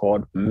 This is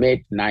called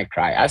Midnight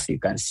Cry. As you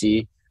can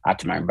see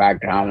at my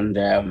background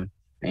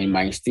in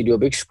my studio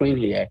big screen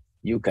here,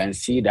 you can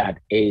see that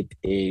it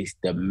is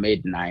the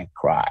Midnight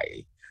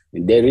Cry.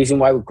 The reason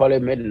why we call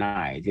it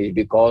midnight is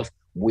because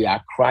we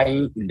are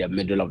crying in the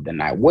middle of the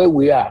night. Where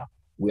we are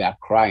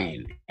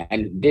crying.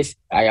 And this,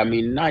 I am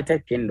in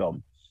United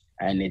Kingdom,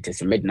 and it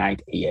is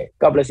midnight here.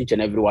 God bless each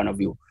and every one of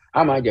you.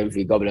 I'm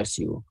Ajamfi. God bless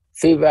you.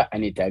 Favor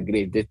and it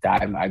agreed. This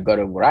time I got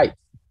it right.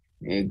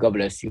 God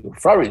bless you.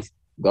 Florence,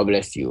 God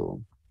bless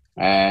you.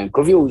 And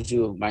Kofi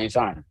Uzu, my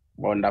son,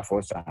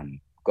 wonderful son.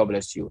 God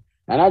bless you.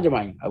 And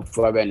Ajamai,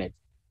 Afua Bennett,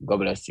 God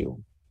bless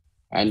you.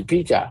 And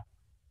Peter,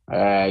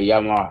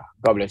 Yama,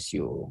 God bless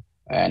you.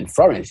 And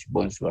Florence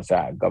Bones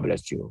Wasa, God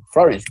bless you.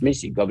 Florence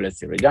Missy, God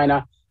bless you.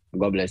 Regina,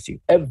 God bless you.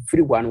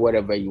 Everyone,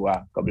 wherever you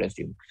are, God bless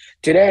you.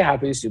 Today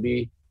happens to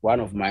be one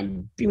of my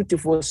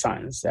beautiful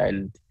sons,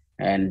 and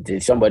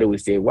somebody will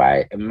say,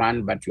 why a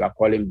man, but you are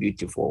calling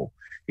beautiful?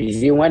 You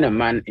see, when a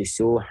man is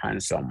so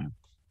handsome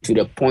to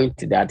the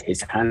point that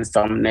his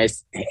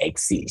handsomeness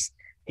exceeds,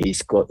 we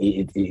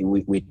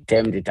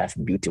termed it as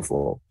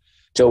beautiful.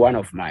 So one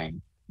of my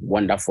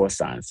wonderful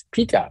sons,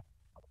 Peter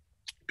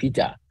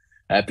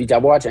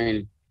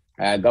Boateng,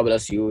 God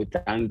bless you.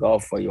 Thank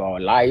God for your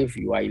life.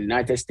 You are in the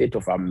United States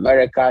of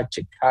America,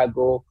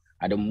 Chicago.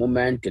 At the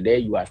moment today,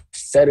 you are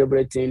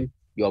celebrating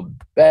your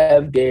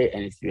birthday,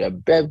 and it's your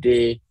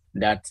birthday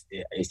that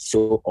is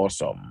so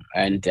awesome.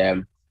 And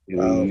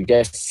you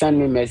just send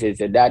me a message,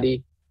 say,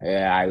 Daddy,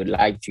 I would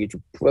like you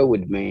to pray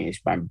with me. It's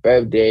my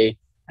birthday,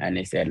 and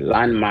it's a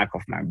landmark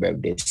of my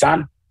birthday.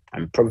 Son,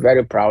 I'm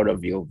very proud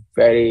of you.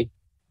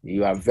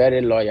 You are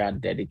very loyal,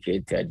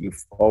 dedicated.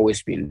 You've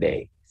always been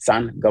there.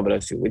 Son, God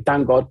bless you. We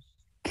thank God.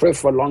 Pray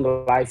for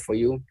long life for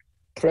you.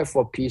 Pray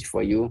for peace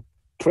for you.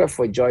 Pray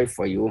for joy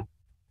for you.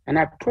 And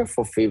I pray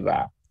for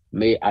favor.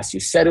 May, as you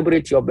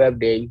celebrate your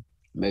birthday,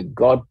 may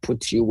God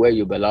put you where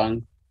you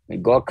belong. May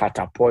God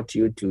catapult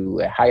you to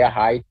a higher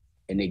height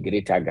and a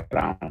greater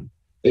ground.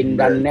 In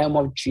the name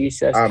of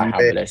Jesus, amen. I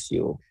have blessed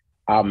you.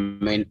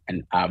 Amen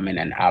and amen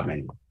and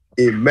amen.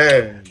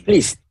 Amen.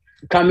 Please,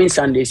 coming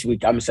Sunday's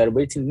week, I'm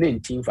celebrating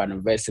 19th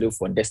anniversary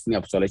for Destiny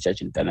Apostolic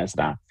Church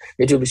International.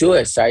 It will be so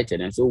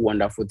exciting and so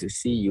wonderful to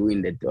see you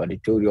in the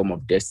auditorium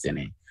of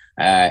Destiny.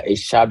 It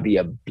shall be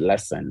a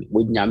blessing.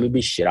 We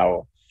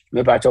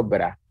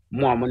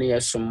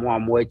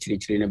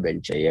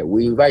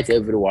invite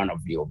every one of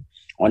you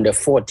on the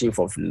 14th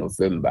of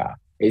November.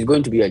 It's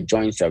going to be a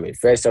joint service.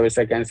 First service,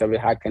 second service,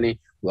 hackney.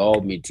 We're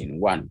all meeting.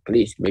 One,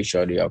 please make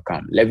sure you'll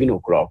come. 11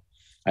 o'clock.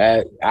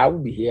 I will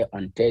be here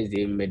on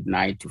Thursday,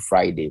 midnight to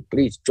Friday.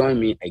 Please join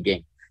me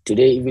again.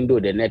 Today, even though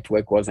the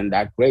network wasn't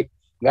that great,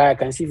 I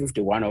can see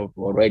 51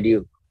 already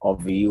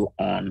of you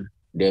on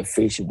the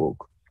Facebook.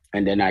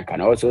 And then I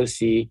can also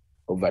see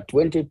over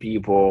 20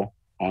 people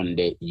on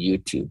the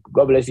YouTube.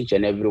 God bless each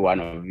and every one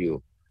of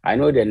you. I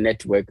know the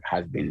network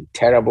has been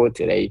terrible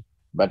today,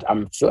 but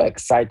I'm so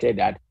excited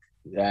that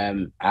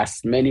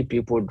as many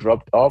people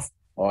dropped off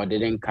or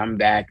didn't come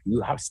back,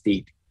 you have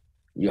stayed.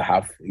 You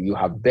have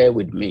bear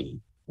with me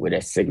with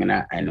a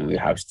signal, and we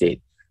have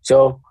stayed.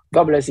 So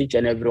God bless each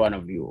and every one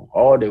of you,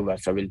 all the over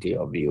 70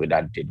 of you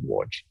that did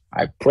watch.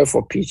 I pray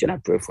for peace and I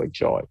pray for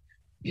joy.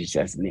 In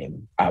Jesus'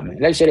 name, amen.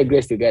 Let's share the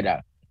grace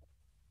together.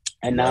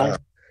 And now,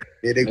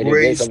 may the may grace the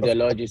grace of the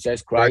Lord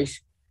Jesus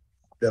Christ,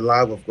 the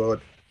love of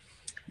God,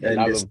 the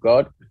love of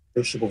God,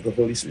 fellowship of the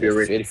Holy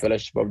Spirit, the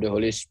fellowship of the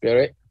Holy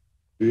Spirit,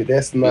 be with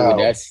us be now,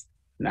 with us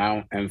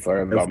now and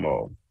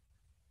forevermore.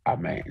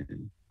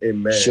 Amen.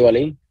 Amen.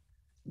 Surely,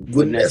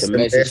 goodness and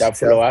mercy shall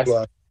follow us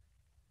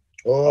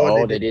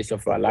all the days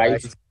of our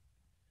lives.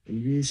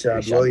 We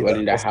shall dwell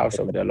in the house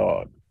of the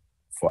Lord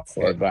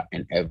forever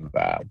and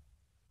ever.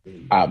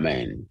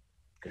 Amen.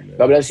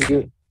 God bless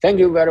you. Thank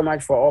you very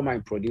much for all my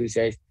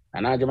producers.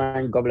 And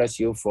Ajaman, God bless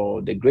you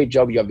for the great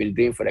job you have been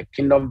doing for the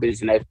kingdom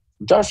business.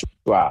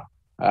 Joshua,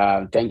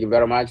 thank you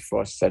very much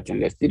for setting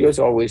the studios,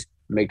 always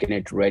making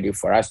it ready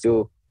for us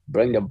to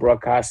bring the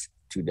broadcast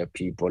to the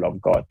people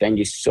of God. Thank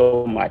you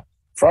so much.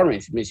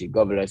 Florence, Missy,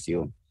 God bless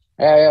you.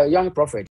 Young prophet.